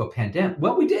didn't go through a pandemic.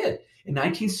 Well, we did. In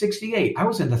 1968, I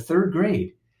was in the third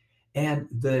grade and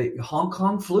the Hong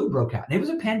Kong flu broke out. And it was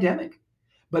a pandemic.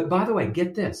 But by the way,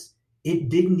 get this. It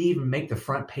didn't even make the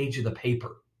front page of the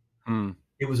paper.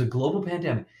 It was a global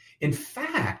pandemic. In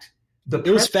fact,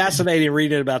 it was fascinating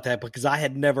reading about that because I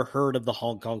had never heard of the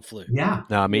Hong Kong flu. Yeah.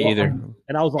 No, me either.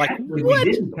 And I was like, what?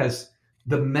 We didn't, because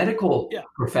the medical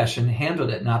profession handled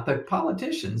it, not the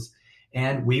politicians.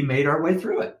 And we made our way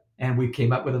through it. And we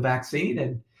came up with a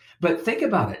vaccine. But think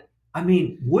about it. I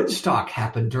mean, Woodstock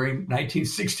happened during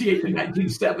 1968 to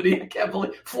 1970. I can't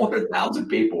believe 400,000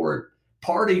 people were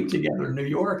partying together in New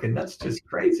York. And that's just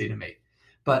crazy to me.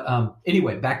 But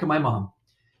anyway, back to my mom.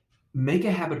 Make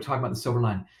a habit of talking about the silver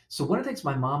lining. So one of the things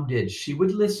my mom did, she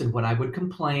would listen when I would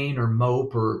complain or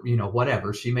mope or,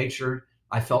 whatever. She made sure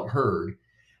I felt heard.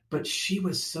 But she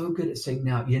was so good at saying,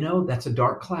 now, that's a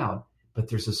dark cloud, but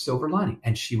there's a silver lining.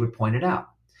 And she would point it out.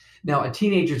 Now, a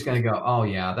teenager is going to go, oh,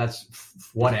 yeah, that's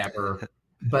whatever.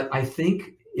 But I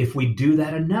think if we do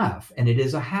that enough, and it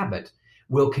is a habit,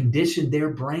 we'll condition their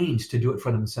brains to do it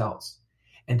for themselves.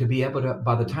 And to be able to,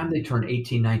 by the time they turn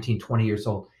 18, 19, 20 years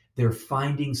old, they're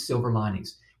finding silver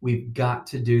linings. We've got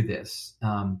to do this.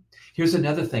 Here's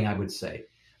another thing I would say.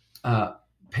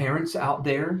 Parents out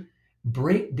there,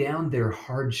 break down their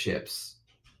hardships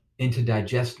into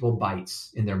digestible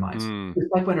bites in their minds.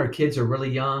 It's like when our kids are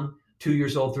really young, 2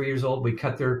 years old, 3 years old, we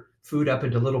cut their food up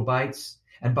into little bites.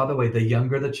 And by the way, the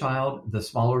younger the child, the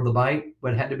smaller the bite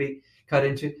would have to be cut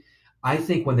into. I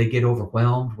think when they get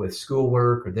overwhelmed with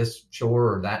schoolwork or this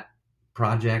chore or that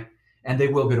project, and they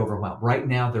will get overwhelmed. Right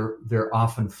now, they're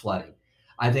often flooding.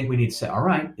 I think we need to say, all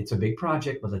right, it's a big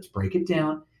project, but let's break it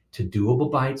down to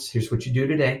doable bites. Here's what you do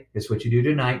today. Here's what you do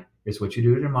tonight. Here's what you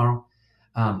do tomorrow.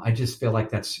 I just feel like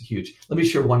that's huge. Let me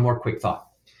share one more quick thought.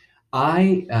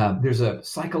 There's a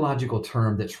psychological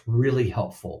term that's really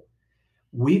helpful.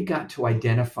 We've got to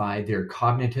identify their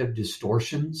cognitive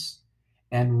distortions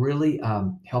and really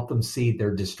help them see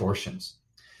their distortions.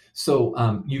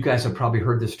 So you guys have probably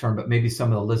heard this term, but maybe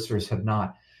some of the listeners have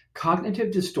not.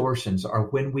 Cognitive distortions are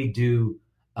when we do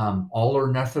all or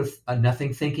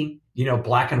nothing thinking,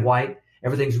 black and white.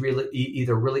 Everything's really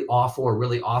either really awful or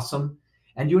really awesome.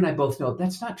 And you and I both know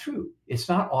that's not true. It's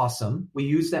not awesome. We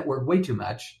use that word way too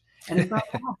much, and it's not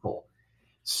awful.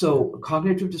 So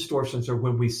cognitive distortions are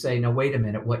when we say, no, wait a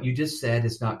minute, what you just said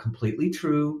is not completely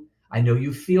true. I know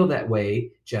you feel that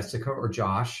way, Jessica or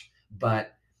Josh,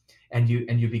 and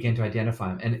you begin to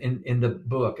identify them. And in the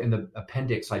book, in the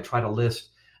appendix, I try to list,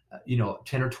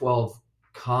 10 or 12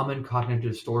 common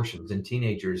cognitive distortions in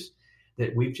teenagers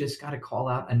that we've just got to call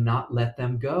out and not let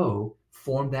them go,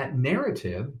 form that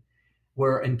narrative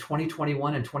where in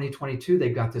 2021 and 2022,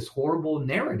 they've got this horrible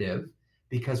narrative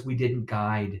because we didn't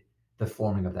guide the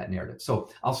forming of that narrative. So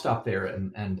I'll stop there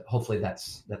and hopefully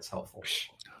that's helpful.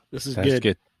 This is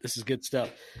good. This is good stuff.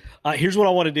 Here's what I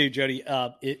want to do, Jody,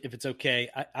 if it's okay.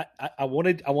 I want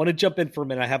to jump in for a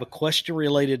minute. I have a question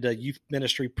related to youth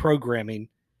ministry programming.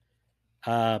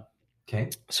 Okay.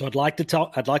 So I'd like to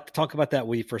talk about that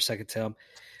with you for a second, Tim.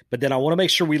 But then I want to make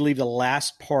sure we leave the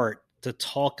last part to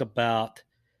talk about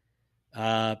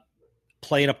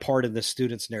playing a part in the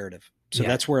student's narrative. So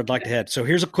that's where I'd like to head. So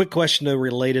here's a quick question though,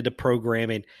 related to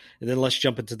programming, and then let's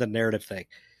jump into the narrative thing.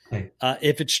 Okay.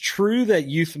 If it's true that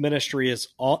youth ministry is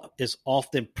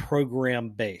often program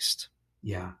based.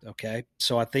 Yeah. Okay.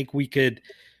 So I think we could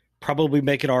probably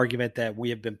make an argument that we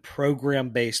have been program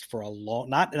based for a long,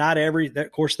 not every,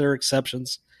 of course there are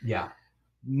exceptions. Yeah.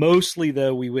 Mostly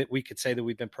though, we could say that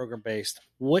we've been program based.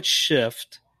 What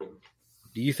shift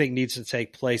do you think needs to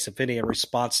take place, if any, in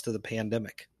response to the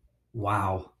pandemic?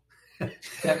 Wow.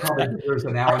 That probably deserves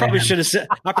an hour. I probably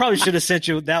should have sent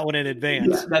you that one in advance.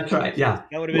 Yeah, that's right. Yeah,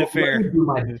 that would have been fair.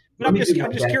 But I'm just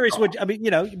curious. But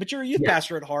you're a youth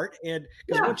pastor at heart, and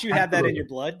because once you have that in your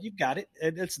blood, you've got it,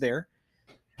 and it's there.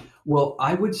 Well,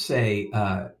 I would say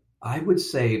the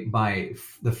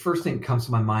first thing that comes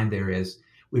to my mind there is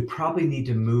we probably need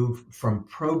to move from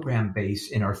program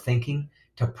based in our thinking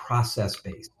to process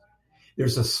based.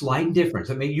 There's a slight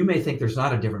difference. I mean, you may think there's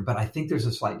not a difference, but I think there's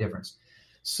a slight difference.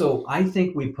 So I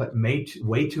think we put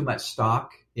way too much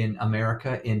stock in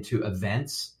America into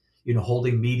events,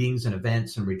 holding meetings and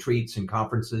events and retreats and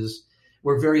conferences.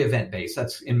 We're very event based.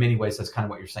 That's in many ways, that's kind of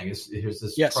what you're saying. Here's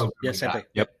this program. Yes, I think.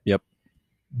 Yep.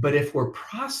 But if we're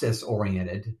process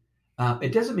oriented,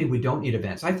 it doesn't mean we don't need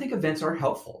events. I think events are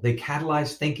helpful. They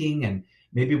catalyze thinking, and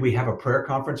maybe we have a prayer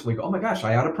conference and we go, oh my gosh,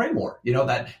 I ought to pray more.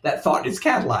 That thought is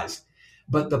catalyzed.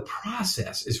 But the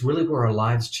process is really where our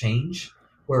lives change.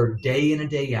 Where day in and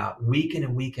day out, week in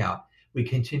and week out, we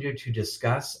continue to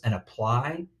discuss and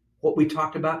apply what we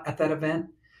talked about at that event.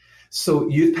 So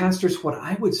youth pastors, what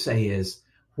I would say is,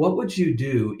 what would you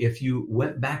do if you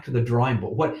went back to the drawing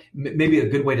board? Maybe a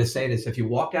good way to say it is if you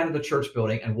walked out of the church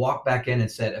building and walked back in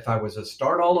and said, if I was to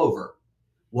start all over,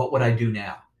 what would I do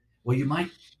now? Well, you might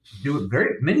do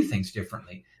very many things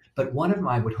differently. But one of them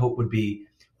I would hope would be,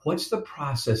 what's the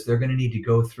process they're going to need to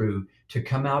go through to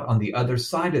come out on the other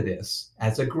side of this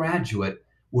as a graduate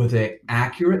with an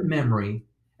accurate memory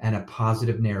and a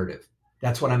positive narrative?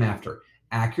 That's what I'm after.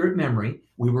 Accurate memory.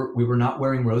 We were not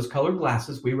wearing rose-colored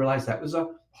glasses. We realized that was a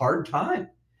hard time,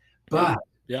 but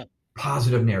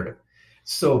positive narrative.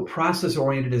 So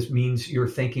process-oriented means you're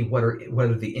thinking what are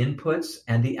the inputs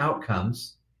and the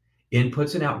outcomes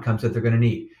that they're going to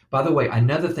need. By the way,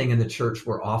 another thing in the church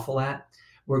we're awful at,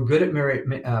 we're good at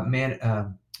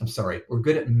we're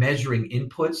good at measuring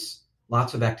inputs,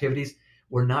 lots of activities.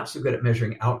 We're not so good at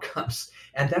measuring outcomes.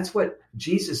 And that's what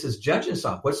Jesus is judging us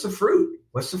on. What's the fruit?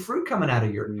 What's the fruit coming out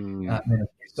of your ministry?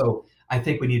 So I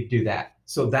think we need to do that.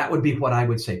 So that would be what I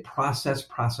would say. Process.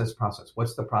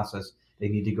 What's the process they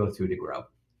need to go through to grow?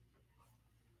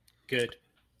 Good.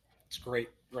 It's great.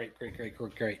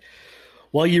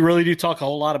 Well, you really do talk a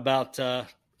whole lot about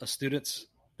students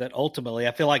that ultimately,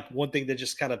 I feel like one thing that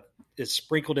just kind of is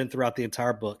sprinkled in throughout the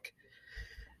entire book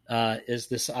is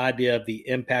this idea of the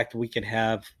impact we can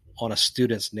have on a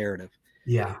student's narrative.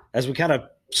 Yeah. As we kind of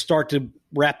start to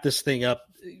wrap this thing up,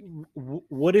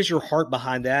 what is your heart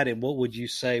behind that? And what would you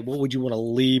say, what would you want to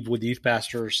leave with youth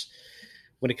pastors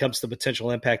when it comes to the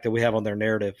potential impact that we have on their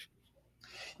narrative?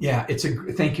 Yeah,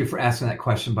 thank you for asking that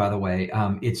question, by the way.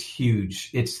 It's huge.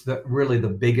 It's really the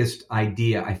biggest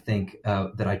idea, I think,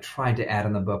 that I tried to add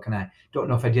in the book. And I don't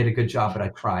know if I did a good job, but I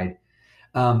tried.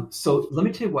 So let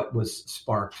me tell you what was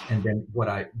sparked and then what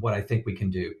I think we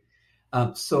can do.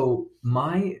 So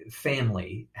my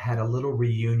family had a little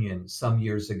reunion some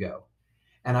years ago.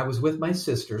 And I was with my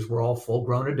sisters. We're all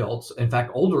full-grown adults, in fact,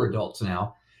 older adults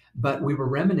now. But we were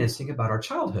reminiscing about our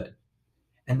childhood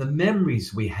and the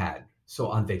memories we had. So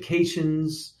on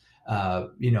vacations,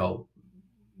 boyfriends,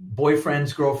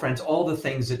 girlfriends, all the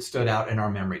things that stood out in our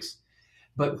memories.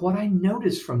 But what I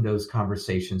noticed from those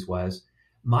conversations was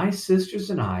my sisters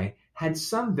and I had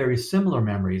some very similar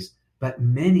memories, but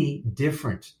many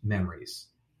different memories.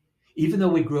 Even though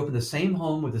we grew up in the same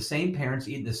home with the same parents,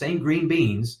 eating the same green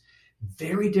beans,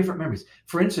 very different memories.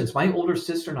 For instance, my older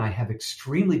sister and I have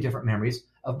extremely different memories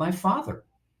of my father.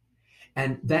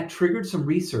 And that triggered some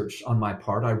research on my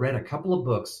part. I read a couple of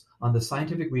books on the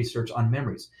scientific research on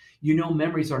memories. You know,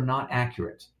 memories are not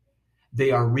accurate.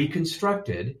 They are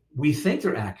reconstructed. We think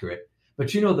they're accurate.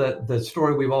 But you know the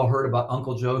story we've all heard about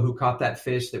Uncle Joe who caught that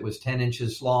fish that was 10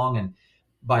 inches long and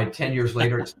by 10 years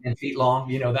later it's 10 feet long,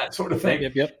 that sort of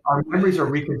thing. Yep. Our memories are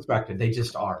reconstructed. They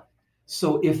just are.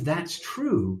 So if that's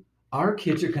true, our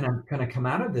kids are going to come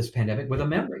out of this pandemic with a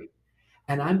memory.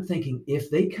 And I'm thinking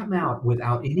if they come out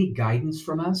without any guidance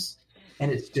from us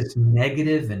and it's just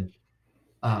negative and,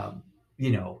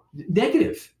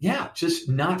 negative. Yeah. Just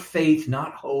not faith,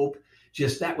 not hope.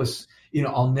 Just that was,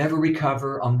 I'll never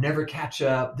recover. I'll never catch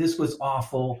up. This was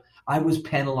awful. I was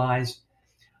penalized.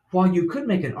 While you could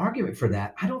make an argument for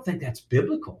that, I don't think that's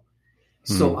biblical.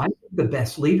 So I think the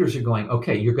best leaders are going,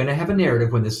 okay, you're going to have a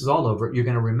narrative when this is all over. You're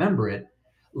going to remember it.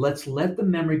 Let's let the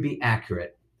memory be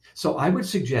accurate. So I would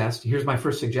suggest, here's my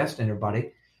first suggestion,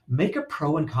 everybody, make a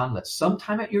pro and con list.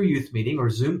 Sometime at your youth meeting or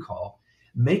Zoom call,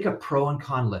 make a pro and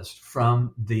con list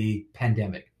from the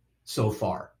pandemic so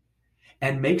far.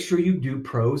 And make sure you do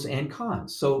pros and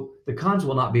cons. So the cons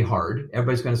will not be hard.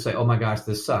 Everybody's going to say, oh my gosh,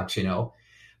 this sucks,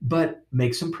 but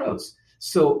make some pros.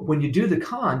 So when you do the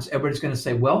cons, everybody's going to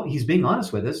say, well, he's being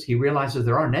honest with us. He realizes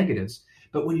there are negatives.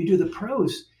 But when you do the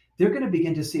pros, they're going to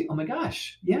begin to see, oh my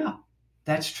gosh, yeah,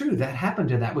 that's true. That happened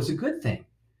and that was a good thing.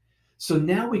 So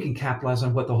now we can capitalize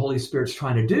on what the Holy Spirit's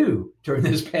trying to do during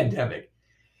this pandemic.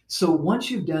 So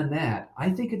once you've done that, I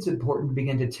think it's important to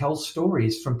begin to tell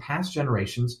stories from past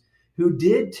generations who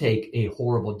did take a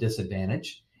horrible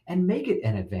disadvantage and make it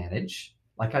an advantage.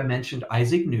 Like I mentioned,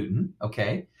 Isaac Newton.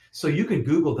 Okay. So you can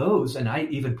Google those. And I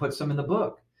even put some in the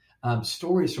book,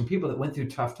 stories from people that went through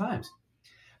tough times.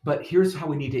 But here's how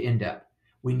we need to end up.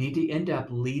 We need to end up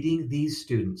leading these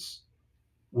students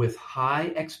with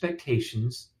high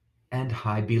expectations and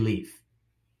high belief.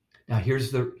 Now,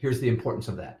 here's the importance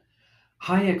of that.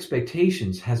 High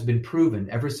expectations has been proven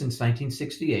ever since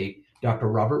 1968. Dr.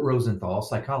 Robert Rosenthal,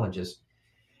 psychologist,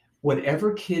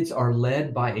 whenever kids are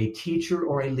led by a teacher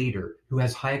or a leader who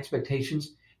has high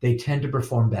expectations, they tend to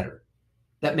perform better.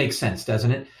 That makes sense,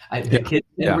 doesn't it? The kids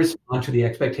respond to the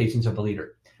expectations of the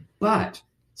leader. But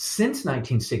since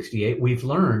 1968, we've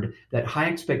learned that high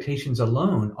expectations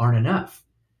alone aren't enough.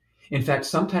 In fact,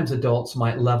 sometimes adults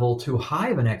might level too high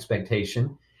of an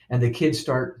expectation and the kids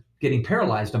start getting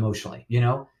paralyzed emotionally.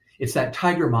 It's that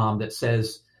tiger mom that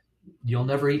says, you'll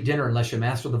never eat dinner unless you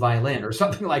master the violin or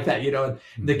something like that,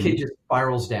 the kid just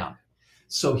spirals down.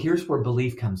 So here's where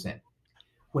belief comes in.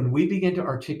 When we begin to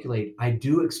articulate, I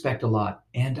do expect a lot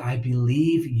and I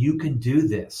believe you can do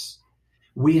this,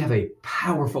 we have a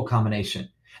powerful combination.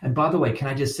 And by the way, can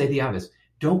I just say the obvious?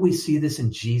 Don't we see this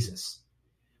in Jesus?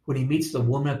 When he meets the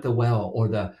woman at the well or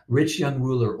the rich young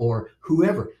ruler or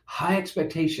whoever, high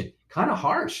expectation, kind of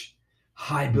harsh,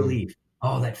 high belief.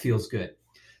 Oh, that feels good.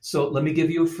 So let me give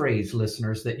you a phrase,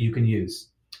 listeners, that you can use.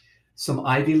 Some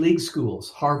Ivy League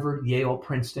schools, Harvard, Yale,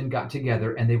 Princeton, got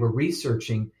together and they were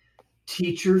researching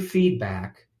teacher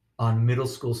feedback on middle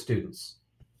school students.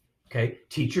 Okay,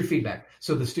 teacher feedback.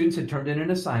 So the students had turned in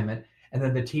an assignment and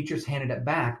then the teachers handed it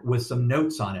back with some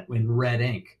notes on it in red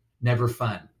ink. Never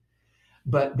fun.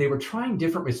 But they were trying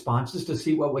different responses to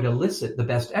see what would elicit the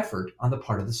best effort on the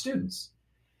part of the students.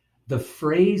 The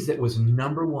phrase that was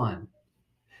number one,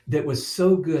 that was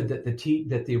so good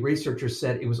that the researchers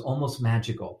said it was almost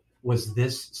magical, was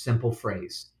this simple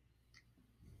phrase.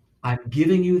 I'm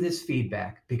giving you this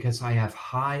feedback because I have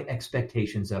high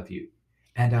expectations of you,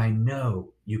 and I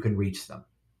know you can reach them.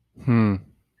 Hmm.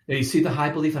 Now, you see the high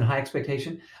belief and high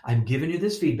expectation? I'm giving you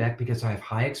this feedback because I have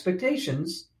high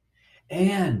expectations,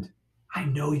 and I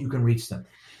know you can reach them.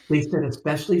 They said,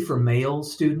 especially for male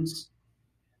students,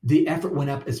 the effort went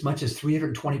up as much as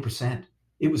 320%.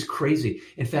 It was crazy.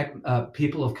 In fact,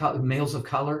 males of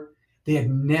color, they had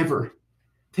never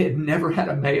had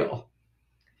a male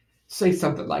say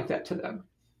something like that to them.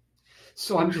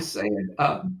 So I'm just saying,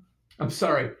 I'm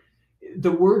sorry.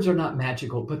 The words are not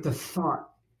magical, but the thought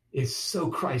is so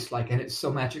Christ-like and it's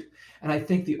so magic. And I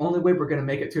think the only way we're going to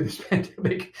make it through this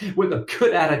pandemic with a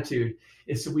good attitude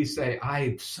is that we say,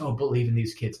 I so believe in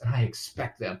these kids and I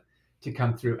expect them to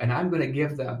come through. And I'm going to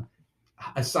give them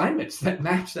assignments that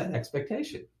match that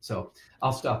expectation. So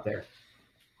I'll stop there.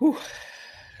 Whew.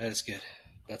 That's good.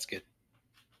 That's good.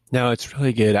 No, it's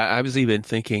really good. I was even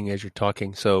thinking as you're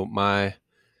talking. So my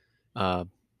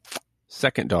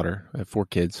second daughter, I have 4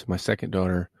 kids. My second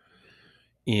daughter,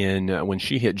 when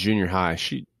she hit junior high,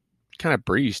 she kind of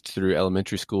breezed through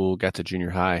elementary school, got to junior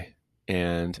high,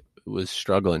 and was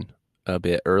struggling a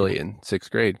bit early in 6th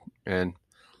grade, and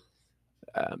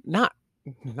not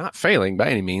failing by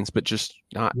any means, but just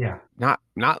not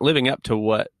living up to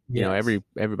what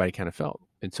everybody kind of felt.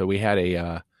 And so we had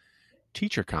a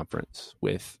teacher conference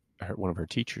with one of her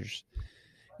teachers,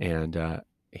 and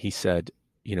he said,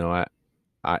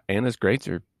 Anna's grades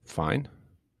are fine,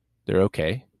 they're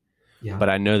okay, but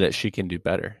I know that she can do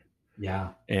better. Yeah.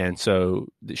 And so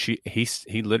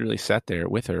he literally sat there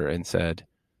with her and said,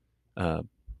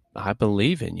 I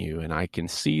believe in you and I can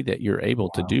see that you're able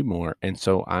to do more. And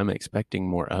so I'm expecting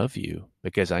more of you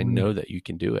because I know that you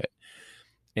can do it.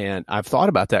 And I've thought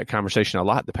about that conversation a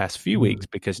lot the past few weeks,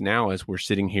 because now as we're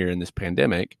sitting here in this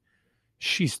pandemic,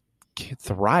 she's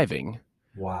thriving.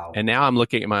 Wow. And now I'm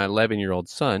looking at my 11-year-old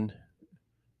son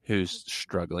who's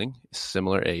struggling,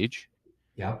 similar age.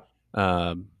 Yep.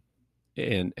 And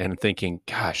thinking,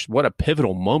 gosh, what a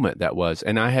pivotal moment that was.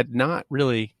 And I had not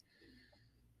really,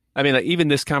 even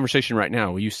this conversation right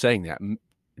now, you saying that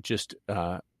just,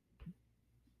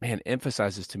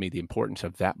 emphasizes to me the importance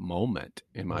of that moment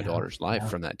in my daughter's life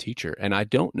from that teacher. And I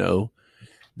don't know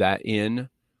that in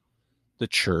the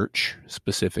church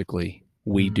specifically,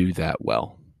 we do that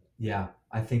well. Yeah,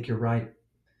 I think you're right.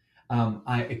 Can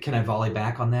I volley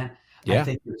back on that? Yeah. I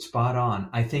think you're spot on.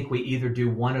 I think we either do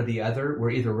one or the other.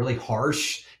 We're either really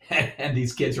harsh and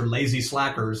these kids are lazy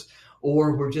slackers,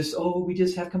 or we're just, we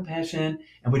just have compassion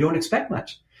and we don't expect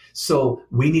much. So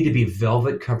we need to be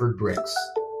velvet covered bricks.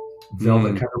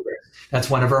 Velvet covered bricks. That's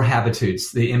one of our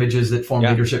habitudes, the images that form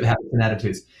leadership habits and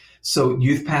attitudes. So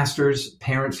youth pastors,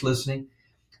 parents listening,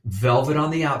 velvet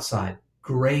on the outside,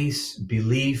 grace,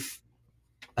 belief,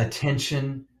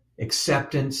 attention,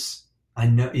 acceptance. I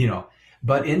know,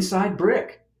 but inside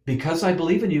brick, because I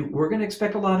believe in you, we're going to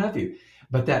expect a lot of you.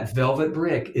 But that velvet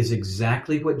brick is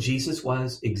exactly what Jesus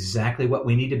was, exactly what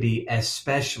we need to be,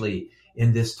 especially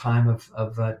in this time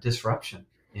of disruption.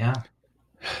 Yeah.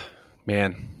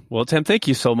 Man. Well, Tim, thank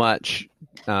you so much.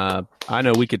 I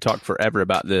know we could talk forever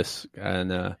about this, and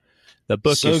the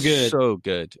book is good. So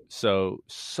good. So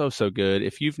good.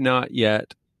 If you've not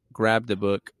yet grabbed the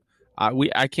book,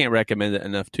 I can't recommend it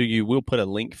enough to you. We'll put a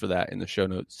link for that in the show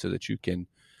notes so that you can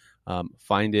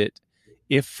find it.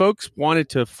 If folks wanted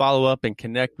to follow up and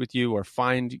connect with you or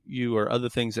find you or other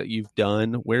things that you've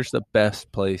done, where's the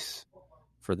best place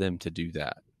for them to do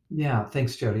that? Yeah,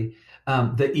 thanks, Jody.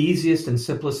 The easiest and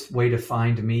simplest way to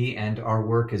find me and our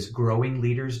work is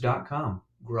growingleaders.com,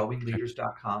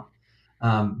 growingleaders.com.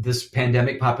 This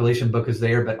pandemic population book is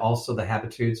there, but also the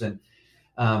habitudes and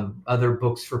other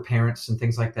books for parents and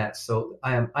things like that. So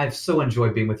I've so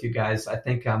enjoyed being with you guys. I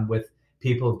think I'm with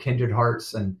people of kindred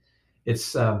hearts, and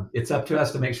it's up to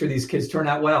us to make sure these kids turn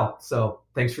out well. So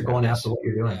thanks for going after what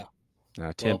you're doing.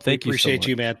 Tim, thank you. Appreciate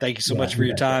you, man. Thank you so much for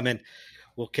your time, and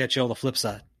we'll catch you on the flip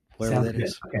side, wherever that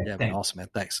is. Okay, yeah, man, awesome, man.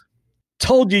 Thanks.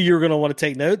 Told you were going to want to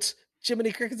take notes.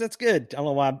 Jiminy Crickets, that's good. I don't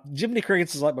know why. Jiminy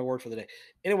Crickets is like my word for the day.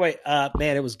 Anyway,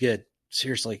 man, it was good.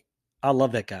 Seriously, I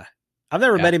love that guy. I've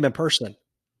never met him in person.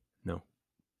 No,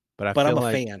 but I'm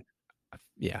a fan.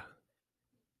 Yeah.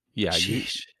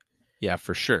 Yeah,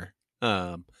 for sure.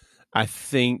 I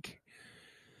think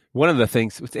one of the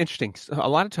things that's interesting, a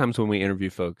lot of times when we interview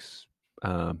folks,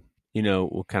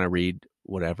 we'll kind of read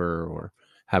whatever or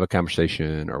have a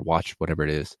conversation or watch whatever it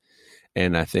is.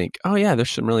 And I think,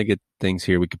 there's some really good things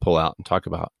here we could pull out and talk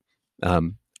about.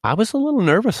 I was a little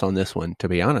nervous on this one, to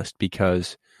be honest,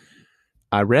 because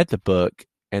I read the book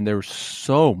and there was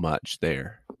so much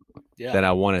there that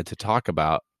I wanted to talk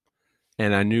about,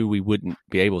 and I knew we wouldn't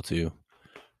be able to.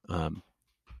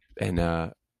 And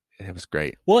it was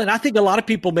great. Well, and I think a lot of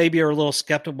people maybe are a little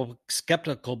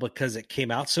skeptical because it came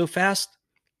out so fast.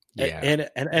 Yeah. And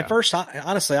at first,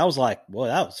 honestly, I was like, well,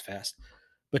 that was fast.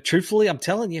 But truthfully, I'm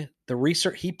telling you, the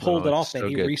research, he pulled it off, and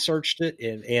he researched it.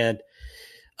 And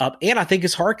I think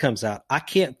his heart comes out. I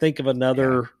can't think of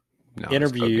another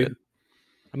interview.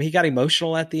 I mean, he got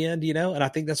emotional at the end, and I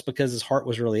think that's because his heart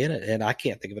was really in it. And I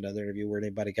can't think of another interview where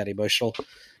anybody got emotional,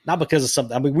 not because of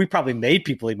something. I mean, we probably made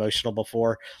people emotional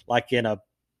before, like in a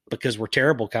because we're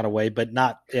terrible kind of way, but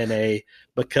not in a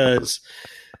because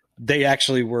they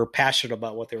actually were passionate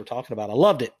about what they were talking about. I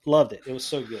loved it. It was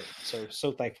so good.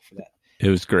 So thankful for that. It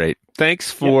was great.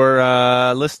 Thanks for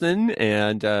listening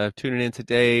and tuning in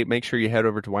today. Make sure you head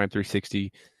over to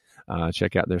YM360.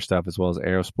 Check out their stuff as well as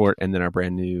Aerosport, and then our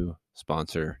brand new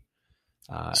sponsor,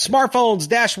 Smartphones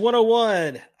Dash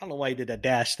 101. I don't know why he did that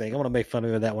dash thing. I want to make fun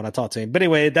of that when I talk to him. But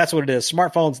anyway, that's what it is.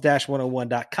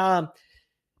 Smartphones-101.com.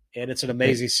 And it's an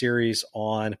amazing series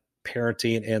on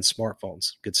parenting and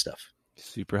smartphones. Good stuff.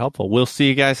 Super helpful. We'll see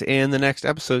you guys in the next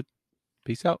episode.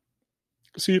 Peace out.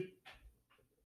 See you.